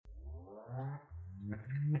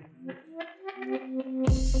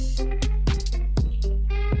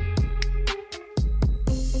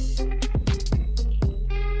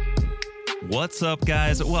What's up,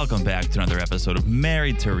 guys? Welcome back to another episode of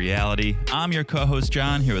Married to Reality. I'm your co-host,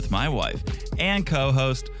 John, here with my wife and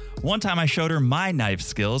co-host. One time I showed her my knife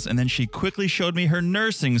skills, and then she quickly showed me her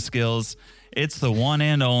nursing skills. It's the one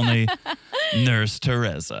and only Nurse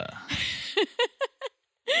Teresa.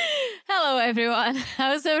 Hello, everyone.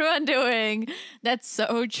 How's everyone doing? That's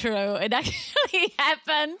so true. It actually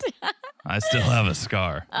happened. I still have a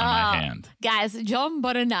scar on my hand. Guys, John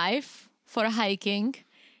bought a knife for hiking,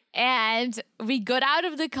 and we got out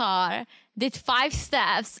of the car, did 5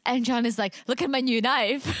 steps, and John is like, look at my new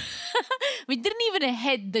knife. We didn't even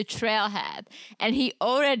hit the trailhead, and he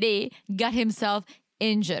already got himself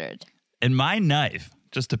injured. And my knife,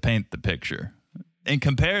 just to paint the picture, in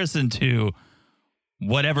comparison to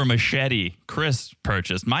whatever machete Chris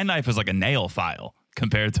purchased, my knife is like a nail file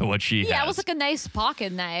compared to what she has. Yeah, it was like a nice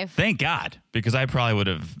pocket knife. Thank God, because I probably would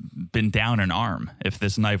have been down an arm if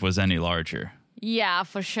this knife was any larger. Yeah,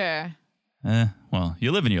 for sure. Well,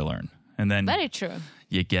 you live and you learn. And then Very true.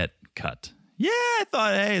 you get cut. Yeah, I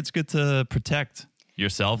thought, hey, it's good to protect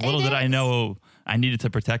yourself. Little did I is. know I needed to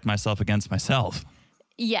protect myself against myself.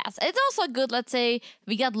 Yes, it's also good. Let's say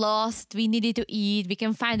we got lost, we needed to eat, we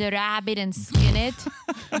can find a rabbit and skin it.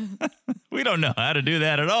 We don't know how to do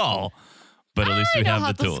that at all. But at least we know have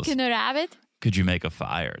how the to tools. skin a rabbit. Could you make a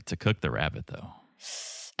fire to cook the rabbit, though?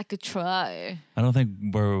 I could try. I don't think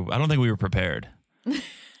we were prepared.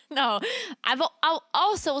 No, I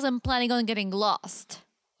also wasn't planning on getting lost.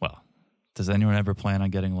 Well, does anyone ever plan on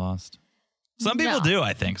getting lost? Some people No. do,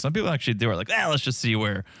 I think. Some people actually do. Are like, let's just see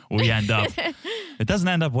where we end up. It doesn't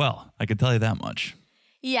end up well. I can tell you that much.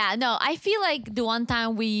 Yeah, no, I feel like the one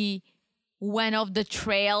time we went off the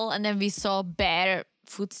trail and then we saw bear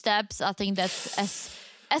footsteps. I think that's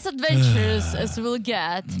as adventurous as we'll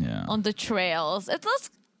get Yeah. on the trails.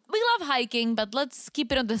 We love hiking, but let's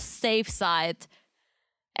keep it on the safe side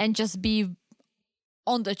and just be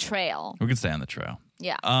on the trail. We can stay on the trail.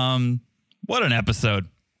 Yeah. What an episode,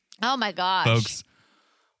 Oh my gosh. folks.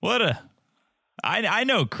 I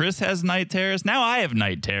know Chris has night terrors. Now I have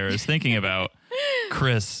night terrors thinking about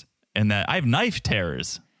Chris and that. I have knife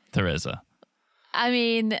terrors, Teresa. I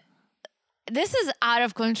mean, this is out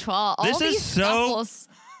of control. This All is these so- couples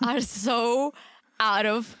are so out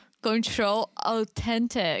of control,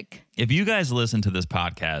 authentic. If you guys listened to this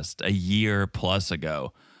podcast a year plus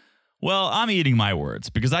ago, well, I'm eating my words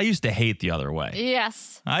because I used to hate the other way.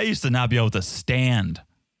 Yes. I used to not be able to stand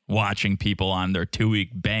watching people on their 2-week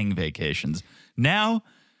bang vacations. Now,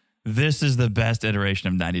 this is the best iteration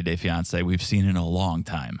of 90 Day Fiancé we've seen in a long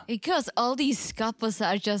time. Because all these couples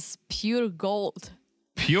are just pure gold.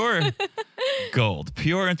 Pure gold,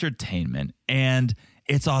 pure entertainment, and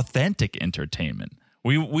it's authentic entertainment.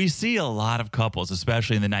 We see a lot of couples,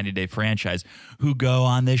 especially in the 90 Day franchise, who go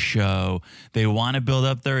on this show. They want to build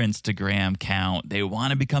up their Instagram count. They want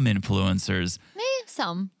to become influencers.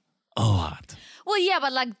 Some. A lot. Well, yeah,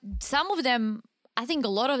 but like some of them, I think a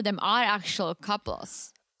lot of them are actual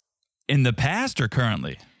couples. In the past or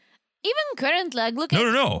currently? Even currently, like look at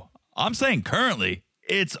No. I'm saying currently,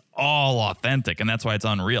 it's all authentic, and that's why it's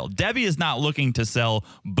unreal. Debbie is not looking to sell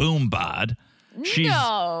BoomBod.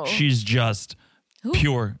 No. She's just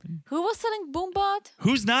pure. who was selling BoomBot?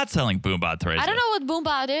 Who's not selling BoomBod, Teresa? I don't know what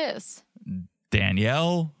BoomBot is.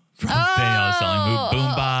 Danielle from Danielle selling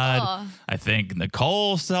BoomBod. oh. I think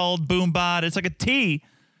Nicole sold BoomBod. It's like a tea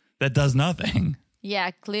that does nothing.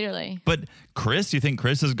 Yeah, clearly. But Chris, you think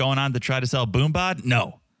Chris is going on to try to sell BoomBod?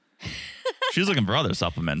 No. She's looking for other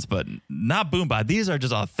supplements, but not BoomBod. These are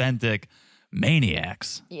just authentic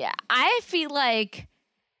maniacs. Yeah, I feel like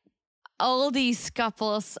all these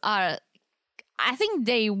couples are, I think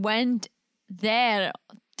they went there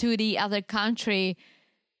to the other country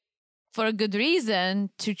for a good reason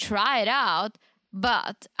to try it out,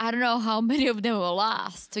 but I don't know how many of them will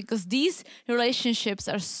last because these relationships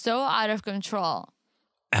are so out of control.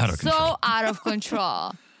 Out of control. So out of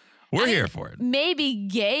control. We're here for it. Maybe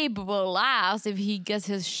Gabe will last if he gets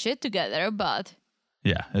his shit together, but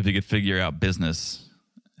Yeah, if he could figure out business,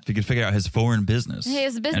 if he could figure out his foreign business.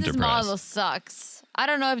 his business enterprise. model sucks. I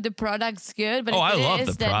don't know if the product's good, but Oh, if I it love is,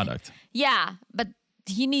 the then- product. Yeah, but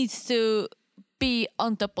he needs to be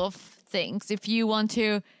on top of things. If you want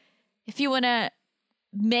to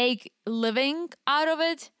make living out of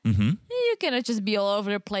it, you cannot just be all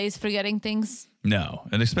over the place forgetting things. No,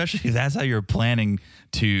 and especially if that's how you're planning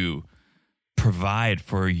to provide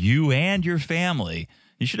for you and your family.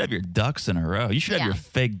 You should have your ducks in a row. You should have Yeah. your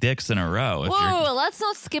fake dicks in a row. If you're, Whoa, let's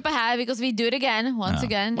not skip ahead because we do it again. Once Oh.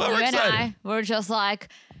 again, Well, you we're and excited. I, we're just like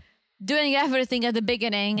doing everything at the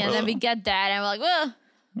beginning, and then we get that, and we're like, well,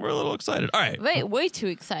 we're a little excited. All right. way too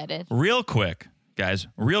excited. Real quick, guys,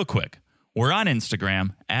 real quick. We're on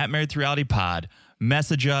Instagram at Married to Reality Pod.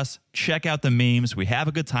 Message us. Check out the memes. We have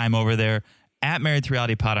a good time over there at Married to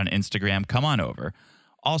Reality Pod on Instagram. Come on over.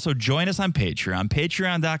 Also, join us on Patreon,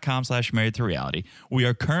 patreon.com/married to reality. We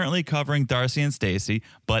are currently covering Darcy and Stacey,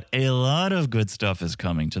 but a lot of good stuff is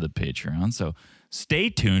coming to the Patreon. So stay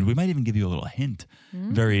tuned. We might even give you a little hint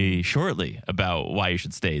very shortly about why you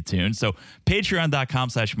should stay tuned. So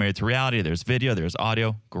patreon.com/married to reality. There's video, there's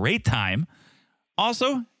audio. Great time.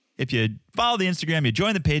 Also, if you follow the Instagram, you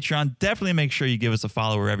join the Patreon, definitely make sure you give us a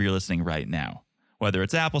follow wherever you're listening right now. Whether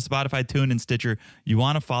it's Apple, Spotify, TuneIn, Stitcher, you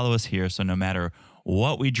want to follow us here. So no matter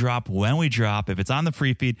what we drop, when we drop, if it's on the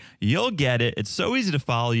free feed, you'll get it. It's so easy to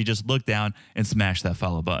follow. You just look down and smash that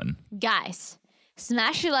follow button. Guys,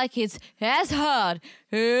 smash it like it's as hard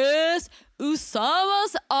as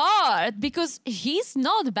Usama's art because he's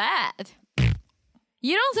not bad.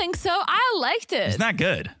 You don't think so? I liked it. It's not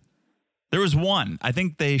good. There was one. I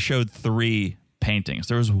think they showed 3 paintings.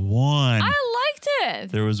 There was one. I liked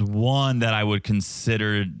it. There was one that I would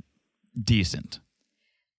consider decent.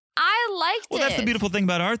 I liked it. Well, that's the beautiful thing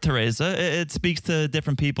about art, Teresa. It speaks to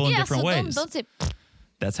different people in different ways. Don't say.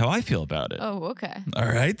 That's how I feel about it. Oh, okay. All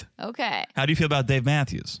right. Okay. How do you feel about Dave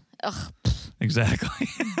Matthews? Ugh. Exactly.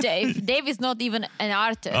 Dave is not even an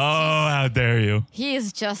artist. Oh, how dare you? He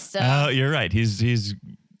is just. Oh, you're right. He's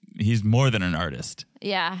more than an artist.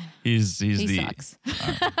 Yeah. He sucks.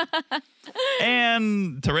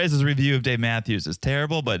 And Teresa's review of Dave Matthews is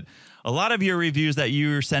terrible, but a lot of your reviews that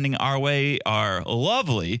you're sending our way are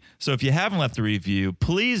lovely. So if you haven't left a review,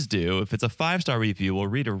 please do. If it's a 5-star review, we'll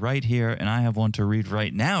read it right here. And I have one to read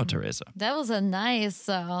right now, Teresa. That was a nice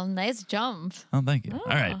jump. Oh, thank you. All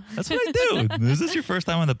right. That's what I do. Is this your first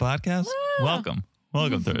time on the podcast? Welcome.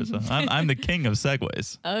 Welcome, Teresa. I'm the king of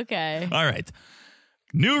segues. Okay. All right.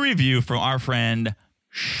 New review from our friend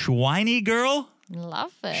Schweiny Girl.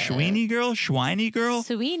 Love it. Schweiny Girl? Schweiny Girl?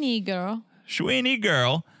 Sweeney girl. Schweiny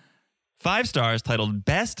Girl. 5 stars, titled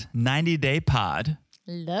Best 90 Day Pod.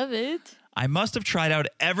 Love it. I must have tried out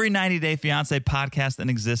every 90 Day Fiancé podcast in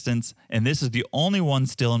existence, and this is the only one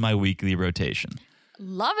still in my weekly rotation.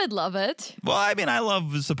 Love it, love it. Well, I mean, I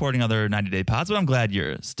love supporting other 90 Day Pods, but I'm glad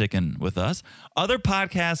you're sticking with us. Other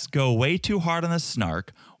podcasts go way too hard on the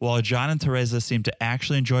snark, while John and Teresa seem to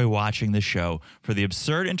actually enjoy watching the show for the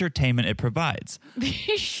absurd entertainment it provides. We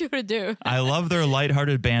sure do. I love their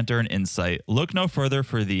lighthearted banter and insight. Look no further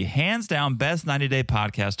for the hands-down best 90 Day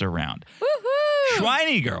podcast around. Woohoo!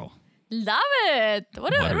 Schweiny Girl. Love it.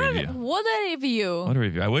 What a review. What a review. What a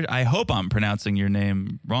review. I hope I'm pronouncing your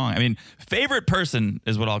name wrong. I mean, favorite person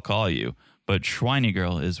is what I'll call you, but Schweiny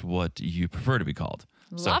Girl is what you prefer to be called.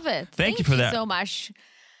 Love it. Thank you for that. So much.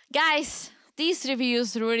 Guys, these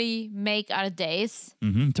reviews really make our days.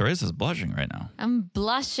 Teresa's blushing right now. I'm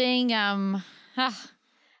blushing.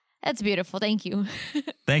 That's beautiful. Thank you.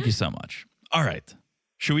 Thank you so much. All right.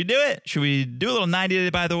 Should we do it? Should we do a little 90 Day,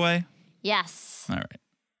 by the way? Yes. All right.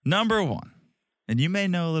 Number 1, and you may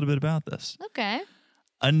know a little bit about this. Okay.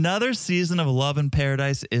 Another season of Love in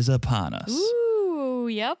Paradise is upon us. Ooh,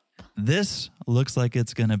 yep. This looks like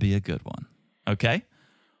it's going to be a good one. Okay?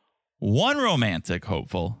 One romantic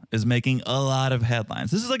hopeful is making a lot of headlines.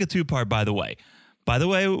 This is like a 2-part, by the way. By the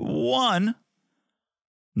way, 1,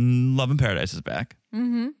 Love in Paradise is back.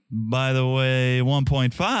 By the way,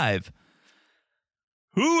 1.5,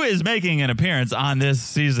 who is making an appearance on this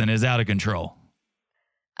season is out of control.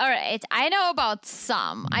 All right. I know about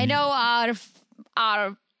some. I know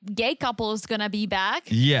our gay couple is going to be back.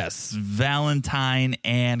 Yes, Valentine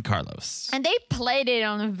and Carlos. And they played it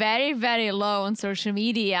on very, very low on social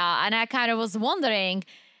media. And I kind of was wondering,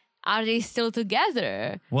 are they still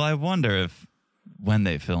together? Well, I wonder if when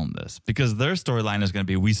they filmed this, because their storyline is going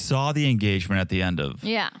to be, we saw the engagement at the end of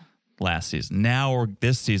last season. Now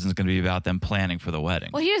this season is going to be about them planning for the wedding.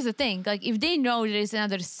 Well, here's the thing. Like, if they know there's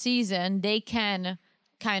another season, they can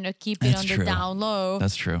kind of keep it on the down low.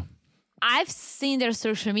 That's true. I've seen their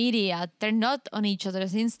social media. They're not on each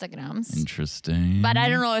other's Instagrams. Interesting. But I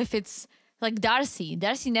don't know if it's like Darcy.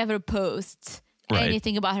 Darcy never posts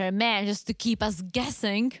anything about her man just to keep us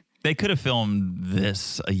guessing. They could have filmed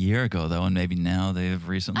this a year ago, though, and maybe now they have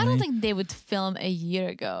recently. I don't think they would film a year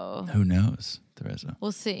ago. Who knows, Teresa?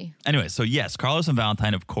 We'll see. Anyway, so yes, Carlos and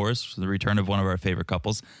Valentine, of course, the return of one of our favorite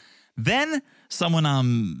couples. Then someone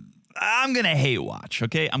I'm going to hate watch,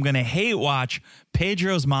 okay? I'm going to hate watch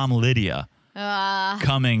Pedro's mom, Lydia,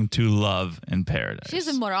 coming to Love in Paradise. She's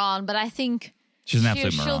a moron, but I think she's an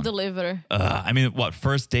absolute moron. She'll deliver. I mean, what,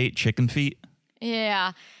 first date, chicken feet?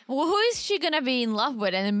 Yeah. Well, who is she going to be in love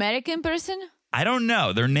with? An American person? I don't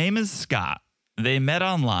know. Their name is Scott. They met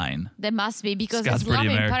online. They must be because Scott's it's pretty Love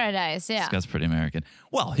in American. Paradise. Yeah. Scott's pretty American.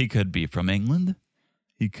 Well, he could be from England.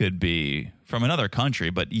 He could be from another country.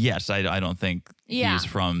 But yes, I don't think Yeah. he's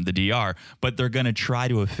from the DR. But they're going to try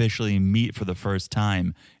to officially meet for the first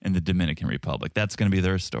time in the Dominican Republic. That's going to be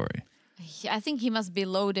their story. I think he must be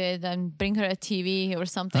loaded and bring her a TV or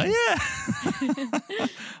something. Oh,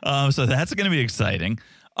 yeah. So that's going to be exciting.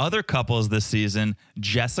 Other couples this season,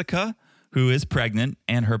 Jessica, who is pregnant,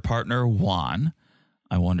 and her partner, Juan.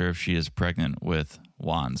 I wonder if she is pregnant with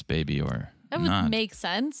Juan's baby or That would not. make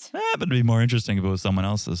sense. But it'd be more interesting if it was someone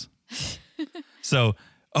else's. So,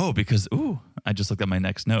 because I just looked at my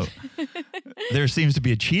next note. There seems to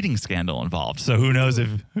be a cheating scandal involved. So who knows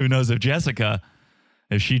if Jessica,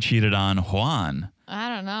 if she cheated on Juan I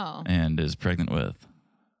don't know. and is pregnant with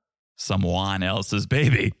someone else's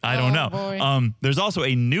baby. I don't know. Boy. There's also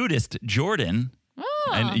a nudist, Jordan.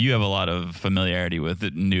 Oh. And you have a lot of familiarity with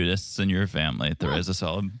nudists in your family, Teresa. So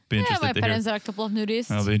I'll be Yeah, interested my to hear. parents are a couple of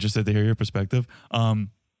nudists. I'll be interested to hear your perspective.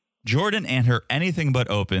 Jordan and her anything but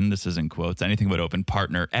open, this is in quotes, anything but open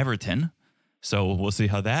partner, Everton. So we'll see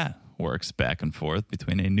how that works back and forth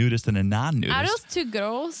between a nudist and a non-nudist. Are those two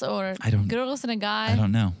girls or I don't- girls and a guy? I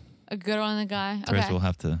don't know. A girl and a guy. Teresa Okay. will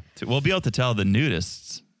have to, we'll be able to tell the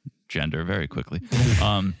nudist's gender very quickly.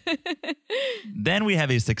 Then we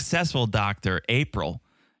have a successful doctor, April,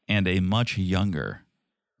 and a much younger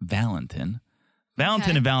Valentin.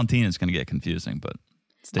 Valentin Okay. and Valentine is going to get confusing, but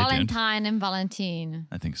stay tuned. Valentine and Valentine.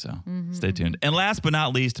 I think so. Mm-hmm, Stay tuned. And last but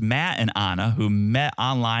not least, Matt and Anna, who met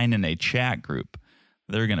online in a chat group.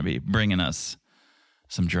 They're going to be bringing us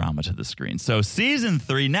some drama to the screen. So season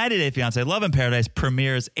 3, 90 Day Fiancé, Love in Paradise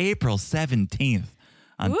premieres April 17th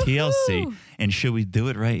on TLC. Woohoo! And should we do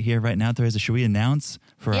it right here, right now, Teresa? Should we announce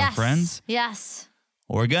for our friends? Yes.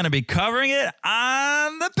 We're going to be covering it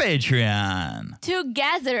on the Patreon.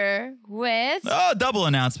 Together with Oh, double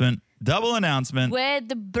announcement. Double announcement. with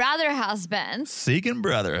the brother husband, Seeking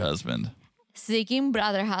Brother Husband. seeking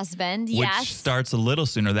brother husband. Which Yes. starts a little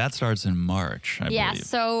sooner. That starts in March, I Yes. believe.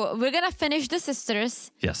 So we're gonna finish the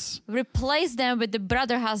sisters, Yes. replace them with the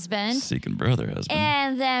brother husband. Seeking Brother Husband.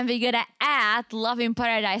 And then we're gonna add Love in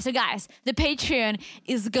Paradise. So guys, the Patreon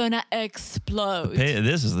is gonna explode.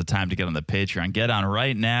 This is the time to get on the Patreon. Get on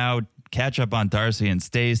right now. Catch up on Darcy and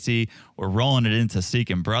Stacy. We're rolling it into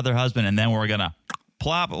Seeking Brother Husband. And then we're going to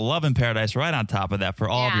plop Love in Paradise right on top of that for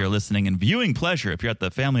all of Yeah. your listening and viewing pleasure. If you're at the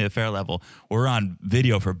Family Affair level, we're on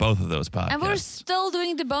video for both of those podcasts. And we're still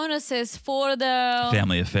doing the bonuses for the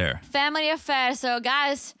Family Affair. Family Affair. So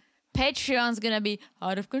guys, Patreon's gonna be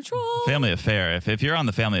out of control. Family Affair. If you're on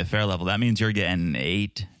the Family Affair level, that means you're getting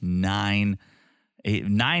 9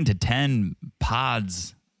 to 10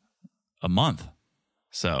 pods a month.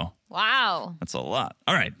 So Wow. that's a lot.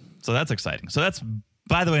 All right. So that's exciting. So that's,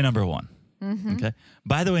 by the way, number 1. Mm-hmm. Okay.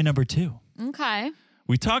 By the way, number 2. Okay.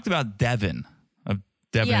 We talked about Devin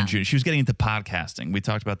Yeah. and June. She was getting into podcasting. We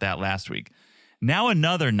talked about that last week. Now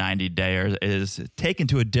another 90-dayer is taken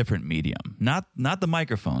to a different medium. Not the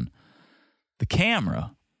microphone, the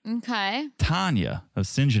camera. Okay. Tanya of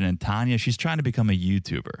Sinjin and Tanya. She's trying to become a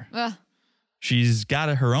YouTuber. Ugh. She's got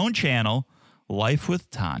her own channel, Life with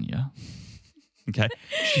Tanya. Okay.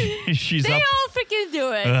 She's They up. all freaking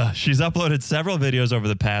do it. She's uploaded several videos over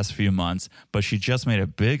the past few months, but she just made a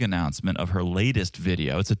big announcement of her latest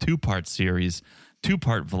video. It's a 2-part series,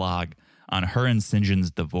 2-part vlog on her and Sinjin's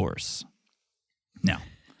divorce. Now,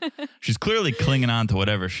 she's clearly clinging on to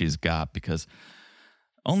whatever she's got because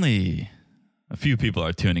only a few people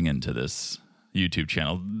are tuning into this YouTube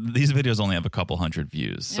channel. These videos only have a couple hundred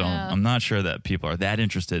views, so Yeah. I'm not sure that people are that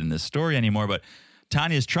interested in this story anymore, but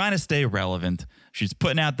Tanya's trying to stay relevant. She's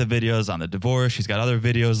putting out the videos on the divorce. She's got other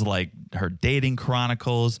videos like her dating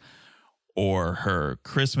chronicles or her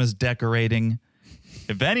Christmas decorating.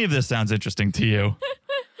 If any of this sounds interesting to you,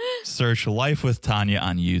 search Life with Tanya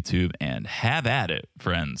on YouTube and have at it,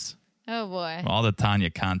 friends. Oh boy. All the Tanya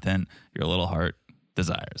content your little heart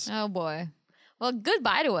desires. Oh boy. Well, good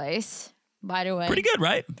by the ways. By the way. Pretty good,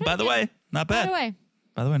 right? By the way, not By bad. the way.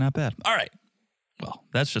 By the way, not bad. All right. Well,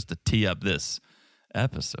 that's just to tee up this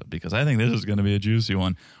episode because I think this is going to be a juicy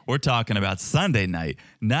one. We're talking about Sunday night,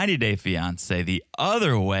 90 Day Fiancé, The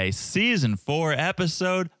Other Way, Season 4,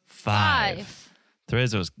 Episode 5.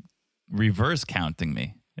 Teresa was reverse counting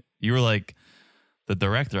me. You were like the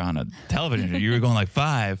director on a television show. You were going like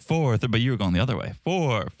 5, 4, but you were going the other way.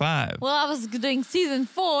 4, 5. Well, I was doing season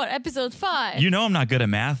 4, episode 5. You know I'm not good at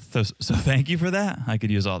math, so thank you for that. I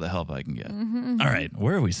could use all the help I can get. All right,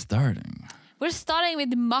 where are we starting? We're starting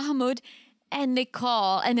with Mahmoud and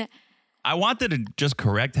Nicole. And I wanted to just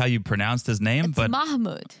correct how you pronounced his name, It's but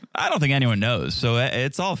Mahmoud. I don't think anyone knows, so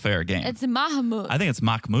it's all fair game. It's Mahmoud. I think it's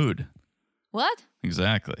Mahmoud. What?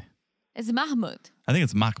 Exactly. It's Mahmoud. I think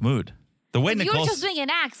it's Mahmoud. The way You're Nicole... just doing an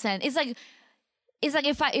accent. It's like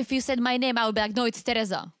if you said my name, I would be like, no, it's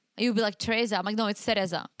Teresa. You'd be like, Teresa. I'm like, no, it's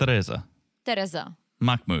Teresa. Teresa. Teresa.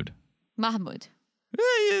 Mahmoud. Mahmoud.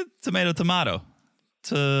 Tomato.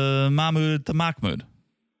 To Mahmoud to Mahmoud,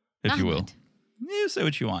 if you will. Mahmoud. You say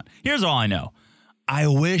what you want. Here's all I know. I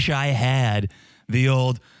wish I had the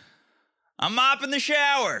old I'm mopping the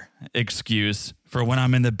shower excuse for when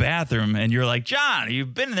I'm in the bathroom and you're like, John,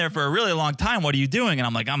 you've been in there for a really long time. What are you doing? And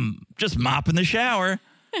I'm like, I'm just mopping the shower.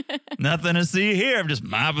 Nothing to see here. I'm just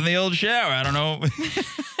mopping the old shower. I don't know.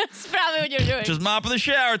 That's probably what you're doing. Just mopping the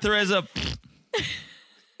shower, Teresa.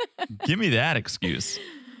 Give me that excuse.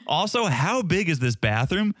 Also, how big is this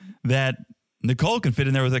bathroom that Nicole can fit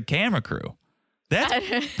in there with a camera crew?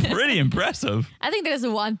 That's pretty impressive. I think there's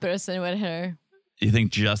one person with her. You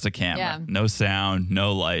think just a camera? Yeah. No sound,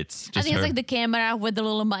 no lights. Just I think her. it's like the camera with the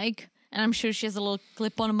little mic. And I'm sure she has a little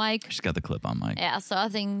clip-on mic. She's got the clip on mic. Yeah, so I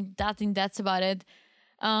think that's about it.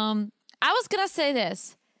 I was gonna say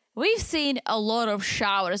this. We've seen a lot of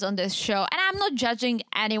showers on this show, and I'm not judging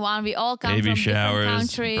anyone. We all come Baby from showers, different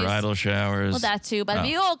countries. bridal showers. Well, that too, but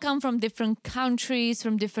we all come from different countries,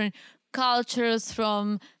 from different cultures,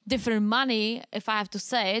 from different money, if I have to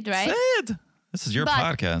say it, right? Say it. This is your But-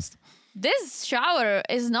 podcast. This shower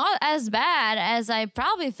is not as bad as I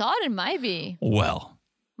probably thought it might be. Well,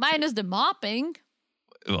 Minus the mopping.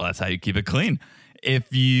 that's how you keep it clean.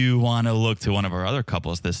 If you want to look to one of our other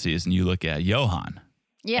couples this season, you look at Johan.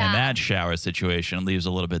 Yeah. And that shower situation leaves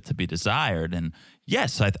a little bit to be desired. And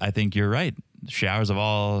yes, I think you're right. Showers of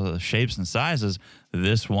all shapes and sizes.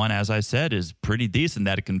 This one, as I said, is pretty decent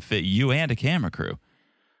that it can fit you and a camera crew.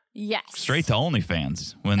 Yes. Straight to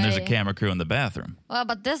OnlyFans when there's a Hey. camera crew in the bathroom. Well,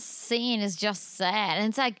 but this scene is just sad. And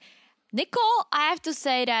it's like, Nicole, I have to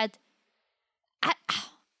say that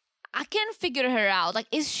I can't figure her out. Like,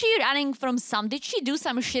 is she running from did she do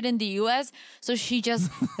some shit in the US? So she just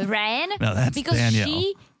ran? No, that's because Danielle.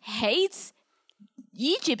 she hates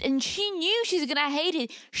Egypt and she knew she's gonna hate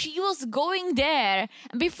it. She was going there,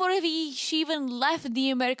 and before she even left the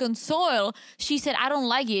American soil, she said, I don't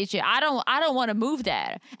like Egypt. I don't want to move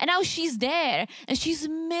there. And now she's there and she's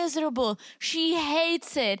miserable. She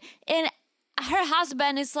hates it. And her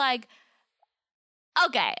husband is like,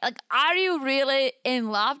 okay, like, are you really in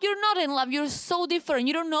love? You're not in love. You're so different.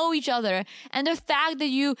 You don't know each other. And the fact that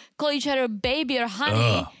you call each other baby or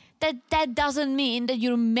honey, that doesn't mean that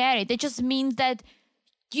you're married. It just means that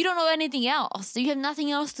you don't know anything else. You have nothing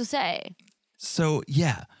else to say. So,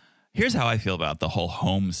 yeah, here's how I feel about the whole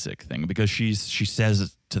homesick thing, because she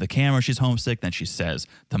says to the camera she's homesick, then she says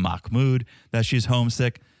to Mahmoud that she's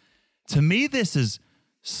homesick. To me, this is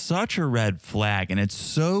such a red flag, and it's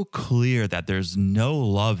so clear that there's no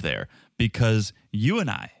love there, because you and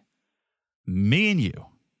I, me and you,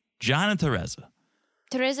 John and Teresa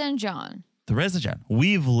and John. Teresa and John,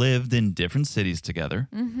 we've lived in different cities together.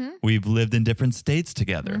 Mm-hmm. We've lived in different states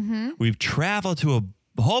together. Mm-hmm. We've traveled to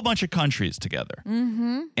a whole bunch of countries together.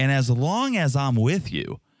 Mm-hmm. And as long as I'm with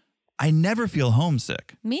you, I never feel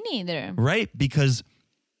homesick, Me neither. right? Because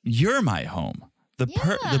you're my home. The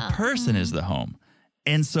person is the home.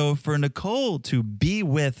 And so for Nicole to be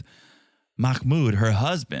with Mahmoud, her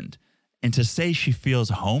husband, and to say she feels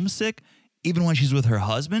homesick, even when she's with her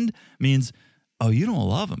husband, means, oh, you don't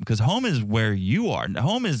love him, because home is where you are.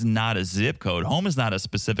 Home is not a zip code. Home is not a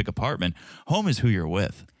specific apartment. Home is who you're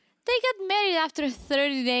with. They got married after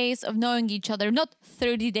 30 days of knowing each other, not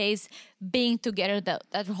 30 days being together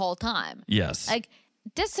that whole time. Yes. Like,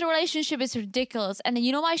 this relationship is ridiculous. And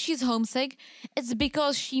you know why she's homesick? It's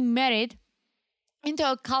because she married into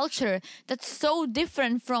a culture that's so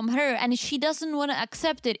different from her, and she doesn't want to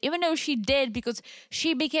accept it, even though she did, because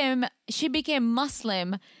she became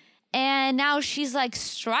Muslim, and now she's like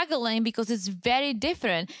struggling because it's very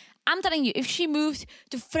different. I'm telling you, if she moved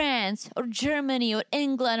to France or Germany or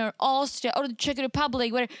England or Austria or the Czech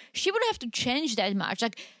Republic, where she wouldn't have to change that much.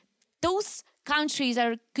 Like, those countries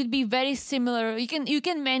could be very similar. You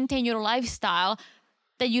can maintain your lifestyle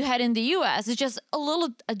that you had in the US. It's just a little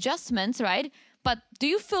adjustments, right? But do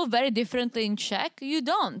you feel very differently in Czech? You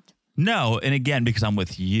don't. No, and again, because I'm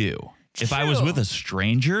with you. If I was True. with a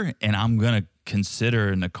stranger, and I'm going to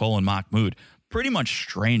consider Nicole and Mahmoud pretty much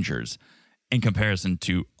strangers in comparison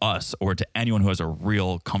to us or to anyone who has a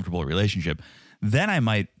real comfortable relationship, then I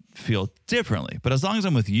might feel differently. But as long as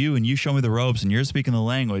I'm with you and you show me the ropes and you're speaking the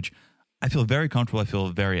language, I feel very comfortable. I feel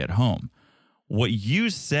very at home. What you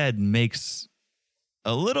said makes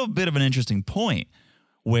a little bit of an interesting point,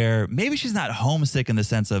 where maybe she's not homesick in the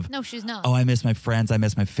sense of, No, she's not. oh, I miss my friends, I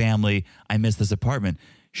miss my family, I miss this apartment.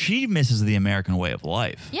 She misses the American way of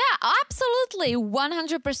life. Yeah, absolutely.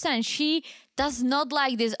 100%. She does not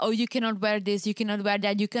like this. Oh, you cannot wear this. You cannot wear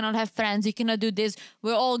that. You cannot have friends. You cannot do this.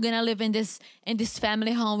 We're all going to live in this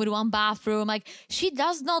family home with one bathroom. Like, she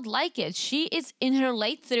does not like it. She is in her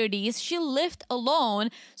late 30s. She lived alone.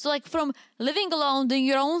 So, like, from living alone, doing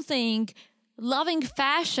your own thing, loving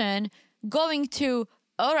fashion, going to,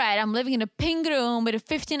 all right, I'm living in a pink room with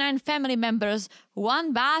 59 family members,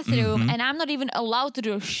 one bathroom, and I'm not even allowed to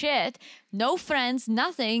do shit. No friends,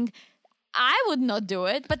 nothing. I would not do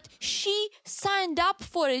it, but she signed up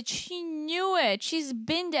for it. She knew it. She's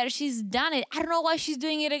been there. She's done it. I don't know why she's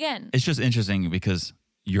doing it again. It's just interesting because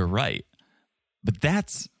you're right. But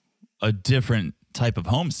that's a different type of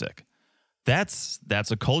homesick. That's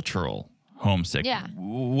a cultural homesick. Yeah.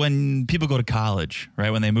 When people go to college,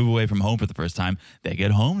 right? When they move away from home for the first time, they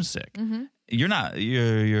get homesick.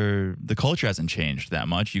 The culture hasn't changed that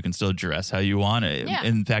much. You can still dress how you want. Yeah.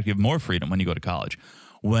 In fact, you have more freedom when you go to college.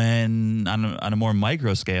 When on a more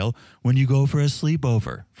micro scale, when you go for a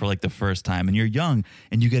sleepover for like the first time and you're young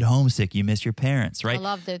and you get homesick, you miss your parents, right? I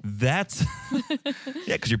loved it. That's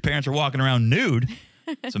yeah, because your parents are walking around nude.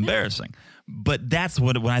 It's embarrassing. But that's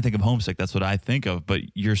when I think of homesick, that's what I think of. But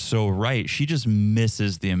you're so right. She just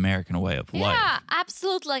misses the American way of life. Yeah,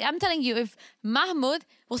 absolutely. Like, I'm telling you, if Mahmoud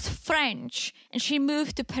was French and she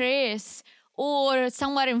moved to Paris or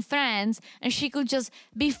somewhere in France and she could just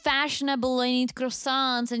be fashionable and eat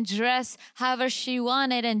croissants and dress however she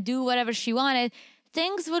wanted and do whatever she wanted,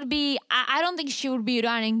 things would be, I don't think she would be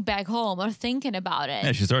running back home or thinking about it.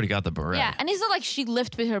 Yeah, she's already got the beret. Yeah, and it's not like she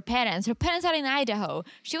lived with her parents. Her parents are in Idaho.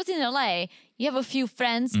 She was in LA. You have a few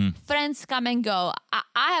friends. Friends come and go.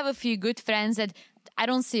 I have a few good friends that I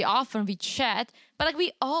don't see often. We chat. But like,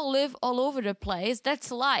 we all live all over the place.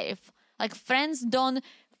 That's life. Like, friends don't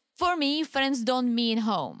mean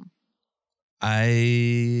home. I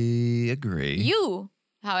agree. You,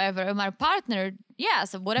 however, my partner,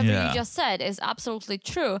 yes, whatever you just said is absolutely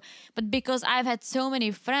true. But because I've had so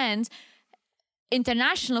many friends,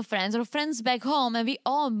 international friends or friends back home, and we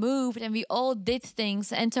all moved and we all did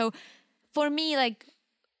things. And so for me, like,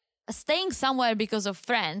 staying somewhere because of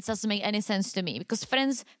friends doesn't make any sense to me, because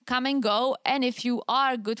friends come and go. And if you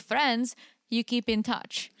are good friends, you keep in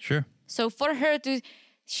touch. Sure. So for her to,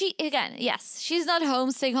 she's not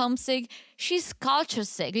homesick. She's culture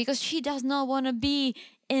sick because she does not want to be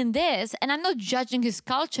in this. And I'm not judging his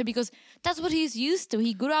culture because that's what he's used to.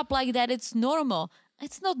 He grew up like that. It's normal.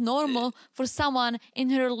 It's not normal for someone in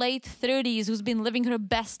her late 30s who's been living her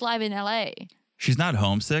best life in LA. She's not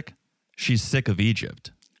homesick. She's sick of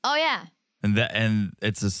Egypt. Oh, yeah. And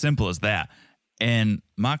it's as simple as that. And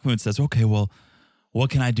Mahmoud says, okay, well, what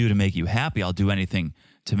can I do to make you happy? I'll do anything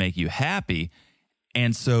to make you happy.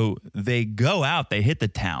 And so they go out, they hit the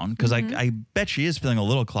town, because I bet she is feeling a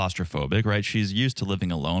little claustrophobic, right? She's used to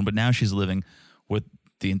living alone, but now she's living with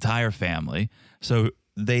the entire family. So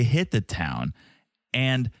they hit the town.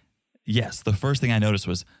 And yes, the first thing I noticed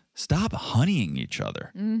was stop honeying each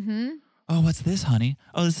other. Mm-hmm. Oh, what's this, honey?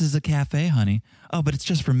 Oh, this is a cafe, honey. Oh, but it's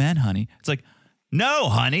just for men, honey. It's like, no,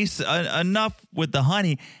 honey, enough with the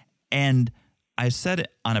honey. And I said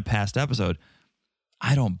it on a past episode,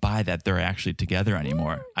 I don't buy that they're actually together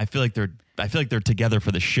anymore. I feel like they're together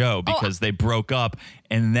for the show because they broke up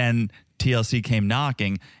and then TLC came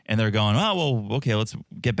knocking and they're going, oh, well, okay, let's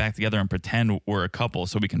get back together and pretend we're a couple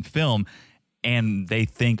so we can film. And they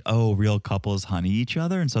think, oh, real couples honey each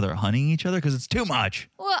other. And so they're honeying each other because it's too much.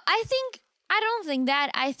 Well, I don't think that.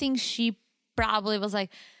 I think she probably was like,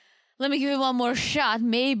 let me give it one more shot.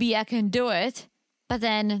 Maybe I can do it. But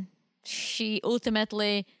then she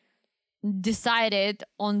ultimately decided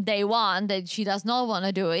on day one that she does not want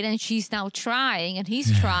to do it. And she's now trying and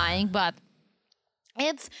he's trying, but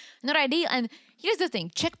it's not ideal. And here's the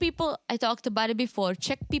thing. Czech people, I talked about it before,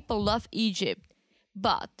 Czech people love Egypt,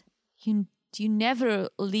 but you never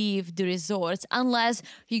leave the resorts unless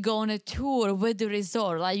you go on a tour with the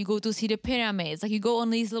resort. Like you go to see the pyramids, like you go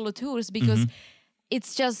on these little tours because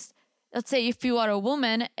it's just, let's say if you are a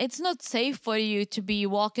woman, it's not safe for you to be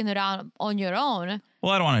walking around on your own.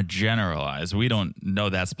 Well, I don't want to generalize. We don't know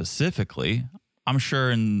that specifically. I'm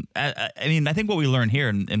sure. I think what we learn here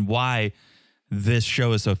and why this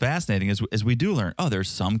show is so fascinating is we do learn, there's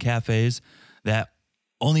some cafes that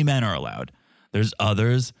only men are allowed. There's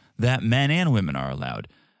others that men and women are allowed.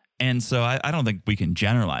 And so I don't think we can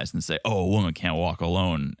generalize and say, a woman can't walk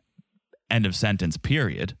alone, end of sentence,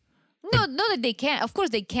 period. No, not that they can. Of course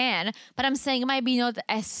they can. But I'm saying it might be not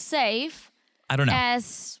as safe I don't know.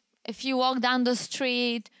 as if you walk down the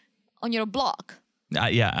street on your block.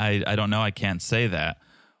 I don't know. I can't say that.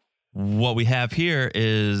 What we have here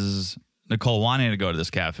is Nicole wanting to go to this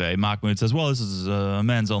cafe. Mahmoud says, well, this is a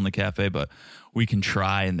men's only cafe, but we can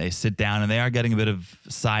try. And they sit down and they are getting a bit of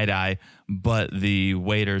side eye. But the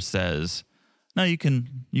waiter says, no, you can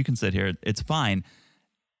sit here. It's fine.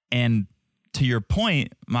 And to your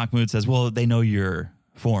point, Mahmoud says, well, they know you're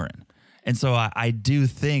foreign. And so I do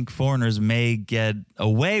think foreigners may get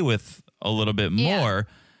away with a little bit more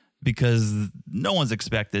because no one's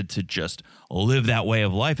expected to just live that way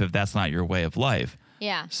of life if that's not your way of life.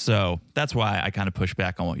 Yeah. So that's why I kind of push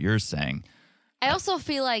back on what you're saying. I also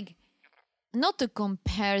feel like, not to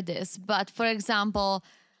compare this, but for example,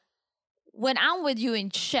 when I'm with you in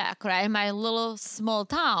Czech, right, my little small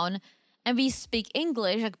town, and we speak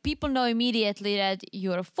English, like people know immediately that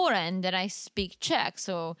you're foreign, that I speak Czech.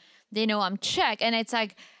 So they know I'm Czech. And it's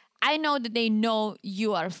like, I know that they know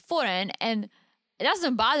you are foreign, and it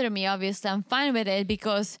doesn't bother me, obviously. I'm fine with it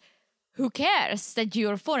because who cares that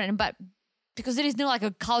you're foreign? But because there is no like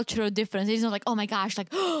a cultural difference. It's not like, oh my gosh, like,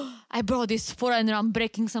 oh, I brought this foreigner, I'm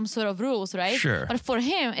breaking some sort of rules, right? Sure. But for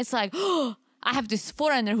him, it's like, oh, I have this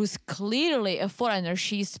foreigner who's clearly a foreigner.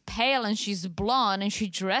 She's pale and she's blonde and she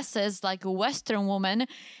dresses like a Western woman.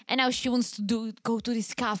 And now she wants to go to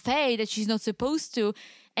this cafe that she's not supposed to.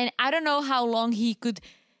 And I don't know how long he could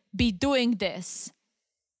be doing this.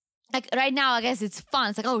 Like right now, I guess it's fun.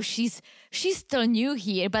 It's like, oh, she's still new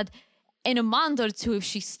here, but in a month or two, if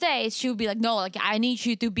she stays, she'll be like, no, like I need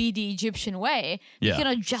you to be the Egyptian way. Yeah. You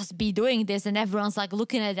cannot just be doing this, and everyone's like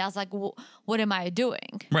looking at us like, what am I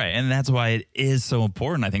doing? Right, and that's why it is so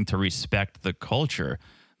important, I think, to respect the culture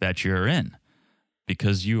that you're in,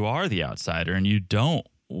 because you are the outsider and you don't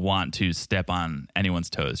want to step on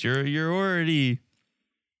anyone's toes. You're already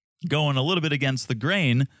going a little bit against the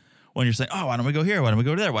grain when you're saying, oh, why don't we go here? Why don't we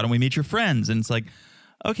go there? Why don't we meet your friends? And it's like,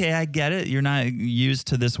 okay, I get it. You're not used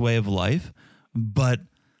to this way of life, but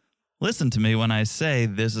listen to me when I say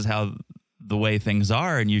this is how the way things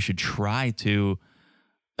are, and you should try to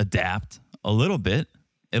adapt a little bit.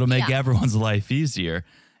 It'll make everyone's life easier.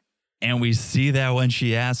 And we see that when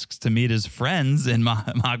she asks to meet his friends, and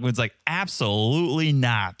Mahmoud's like, absolutely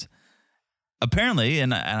not. Apparently,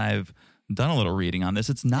 and I've done a little reading on this,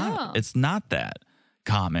 it's not that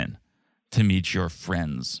common to meet your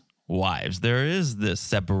friends' wives. There is this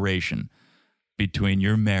separation between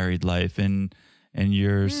your married life and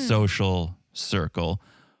your social circle.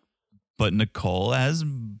 But Nicole, as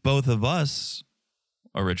both of us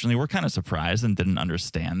originally, were kind of surprised and didn't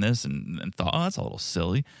understand this and thought, oh, that's a little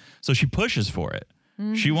silly. So she pushes for it.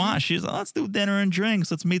 Mm-hmm. She's like, let's do dinner and drinks.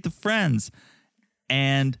 Let's meet the friends.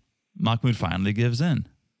 And Mahmoud finally gives in. And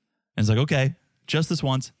it's like, okay, just this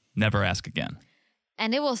once, never ask again.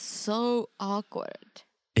 And it was so awkward.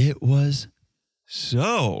 It was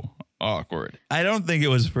so awkward. I don't think it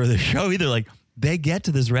was for the show either. Like, they get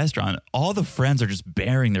to this restaurant, all the friends are just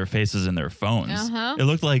burying their faces in their phones. Uh-huh. It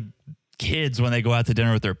looked like kids when they go out to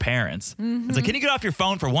dinner with their parents. Mm-hmm. It's like, can you get off your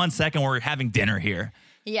phone for 1 second? We're having dinner here.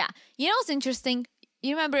 Yeah. You know what's interesting?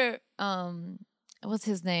 You remember, what's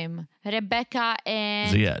his name? Rebecca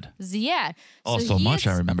and Ziad. Oh, so much.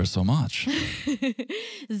 I remember so much.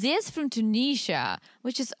 Ziad's from Tunisia,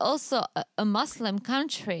 which is also a Muslim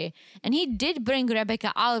country. And he did bring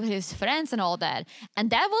Rebecca out with his friends and all that.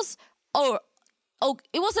 And that was,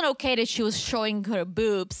 it wasn't okay that she was showing her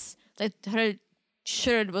boobs, that her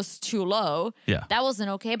shirt was too low. Yeah. That wasn't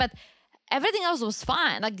okay. But everything else was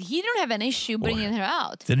fine. Like, he didn't have an issue bringing her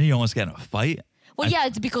out. Didn't he almost get in a fight? Well, yeah,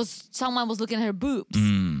 it's because someone was looking at her boobs.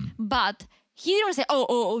 But he didn't say,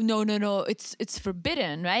 no, it's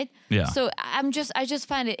forbidden, right? Yeah. So I just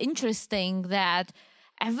find it interesting that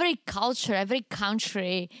every culture, every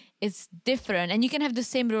country is different. And you can have the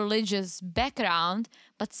same religious background,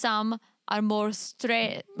 but some are more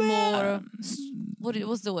straight,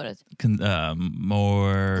 what's the word?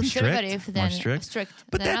 More conservative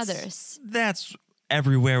strict than others. That's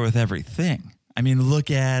everywhere with everything. I mean, look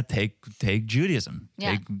at, take Judaism.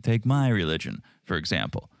 Yeah. Take my religion, for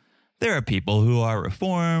example. There are people who are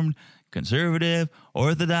Reformed, conservative,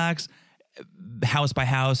 Orthodox, house by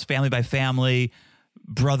house, family by family,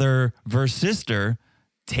 brother versus sister,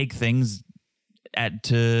 take things at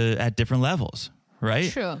different levels, right?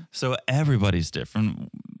 True. So everybody's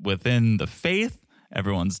different within the faith.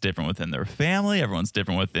 Everyone's different within their family. Everyone's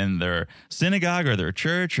different within their synagogue or their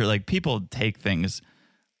church, or like people take things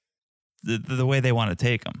the way they want to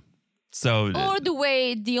take them. So, or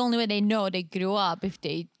the only way they know they grew up, if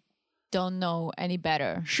they don't know any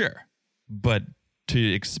better. Sure. But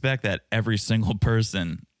to expect that every single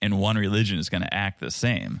person in one religion is going to act the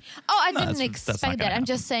same. Oh, I didn't expect that. I'm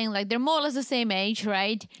just saying, like, they're more or less the same age,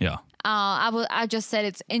 right? Yeah. I just said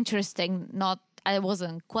it's interesting, not I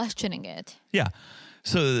wasn't questioning it. Yeah.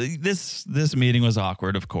 So this meeting was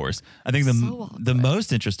awkward, of course. I think awkward. the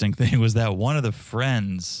most interesting thing was that one of the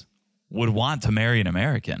friends would want to marry an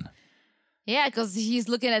American. Yeah, because he's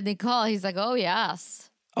looking at Nicole. He's like, oh, yes.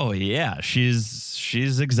 Oh, yeah.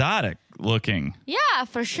 She's exotic looking. Yeah,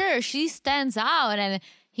 for sure. She stands out, and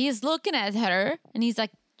he's looking at her, and he's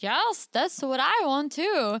like, yes, that's what I want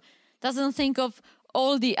too. Doesn't think of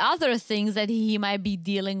all the other things that he might be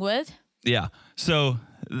dealing with. Yeah. So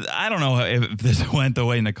I don't know if this went the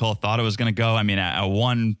way Nicole thought it was going to go. I mean, at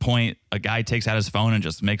one point, a guy takes out his phone and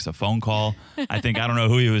just makes a phone call. I don't know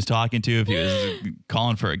who he was talking to, if he was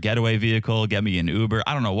calling for a getaway vehicle, get me an Uber.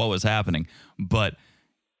 I don't know what was happening, but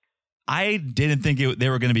I didn't think they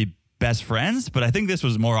were going to be best friends, but I think this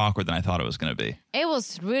was more awkward than I thought it was going to be. It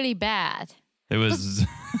was really bad. It was...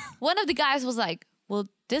 One of the guys was like, well,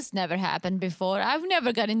 this never happened before. I've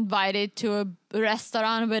never got invited to a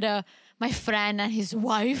restaurant with my friend and his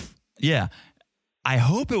wife. Yeah. I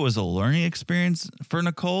hope it was a learning experience for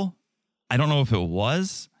Nicole. I don't know if it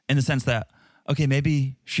was, in the sense that, okay,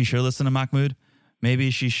 maybe she should listen to Mahmoud.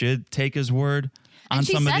 Maybe she should take his word on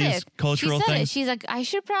some of these cultural things. She's like, I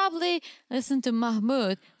should probably listen to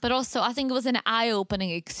Mahmoud. But also, I think it was an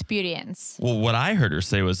eye-opening experience. Well, what I heard her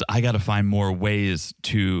say was, I got to find more ways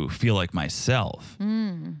to feel like myself.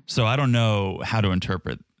 So I don't know how to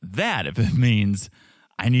interpret that. If it means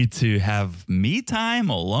I need to have me time,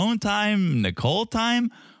 alone time, Nicole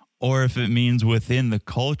time, or if it means within the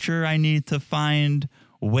culture I need to find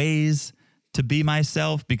ways to be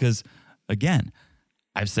myself. Because, again,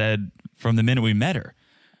 I've said from the minute we met her,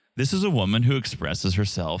 this is a woman who expresses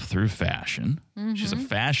herself through fashion. Mm-hmm. She's a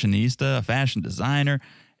fashionista, a fashion designer,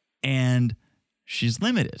 and she's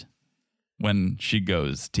limited when she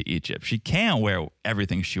goes to Egypt. She can't wear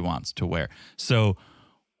everything she wants to wear. So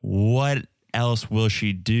what else will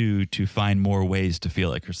she do to find more ways to feel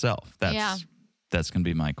like herself? That's going to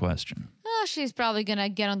be my question. Oh, she's probably going to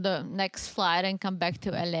get on the next flight and come back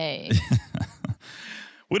to LA.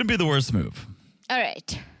 Wouldn't be the worst move. All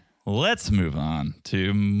right. Let's move on to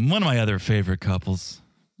one of my other favorite couples.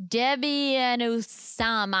 Debbie and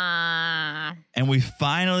Osama. And we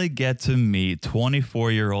finally get to meet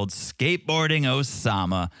 24-year-old skateboarding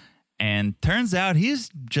Osama. And turns out he's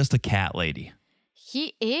just a cat lady.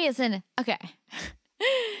 He is. And okay.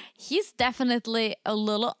 He's definitely a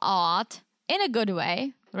little odd in a good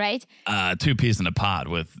way, right? Two peas in a pod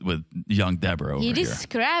with young Deborah over here. He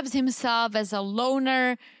describes himself as a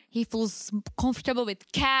loner. He feels comfortable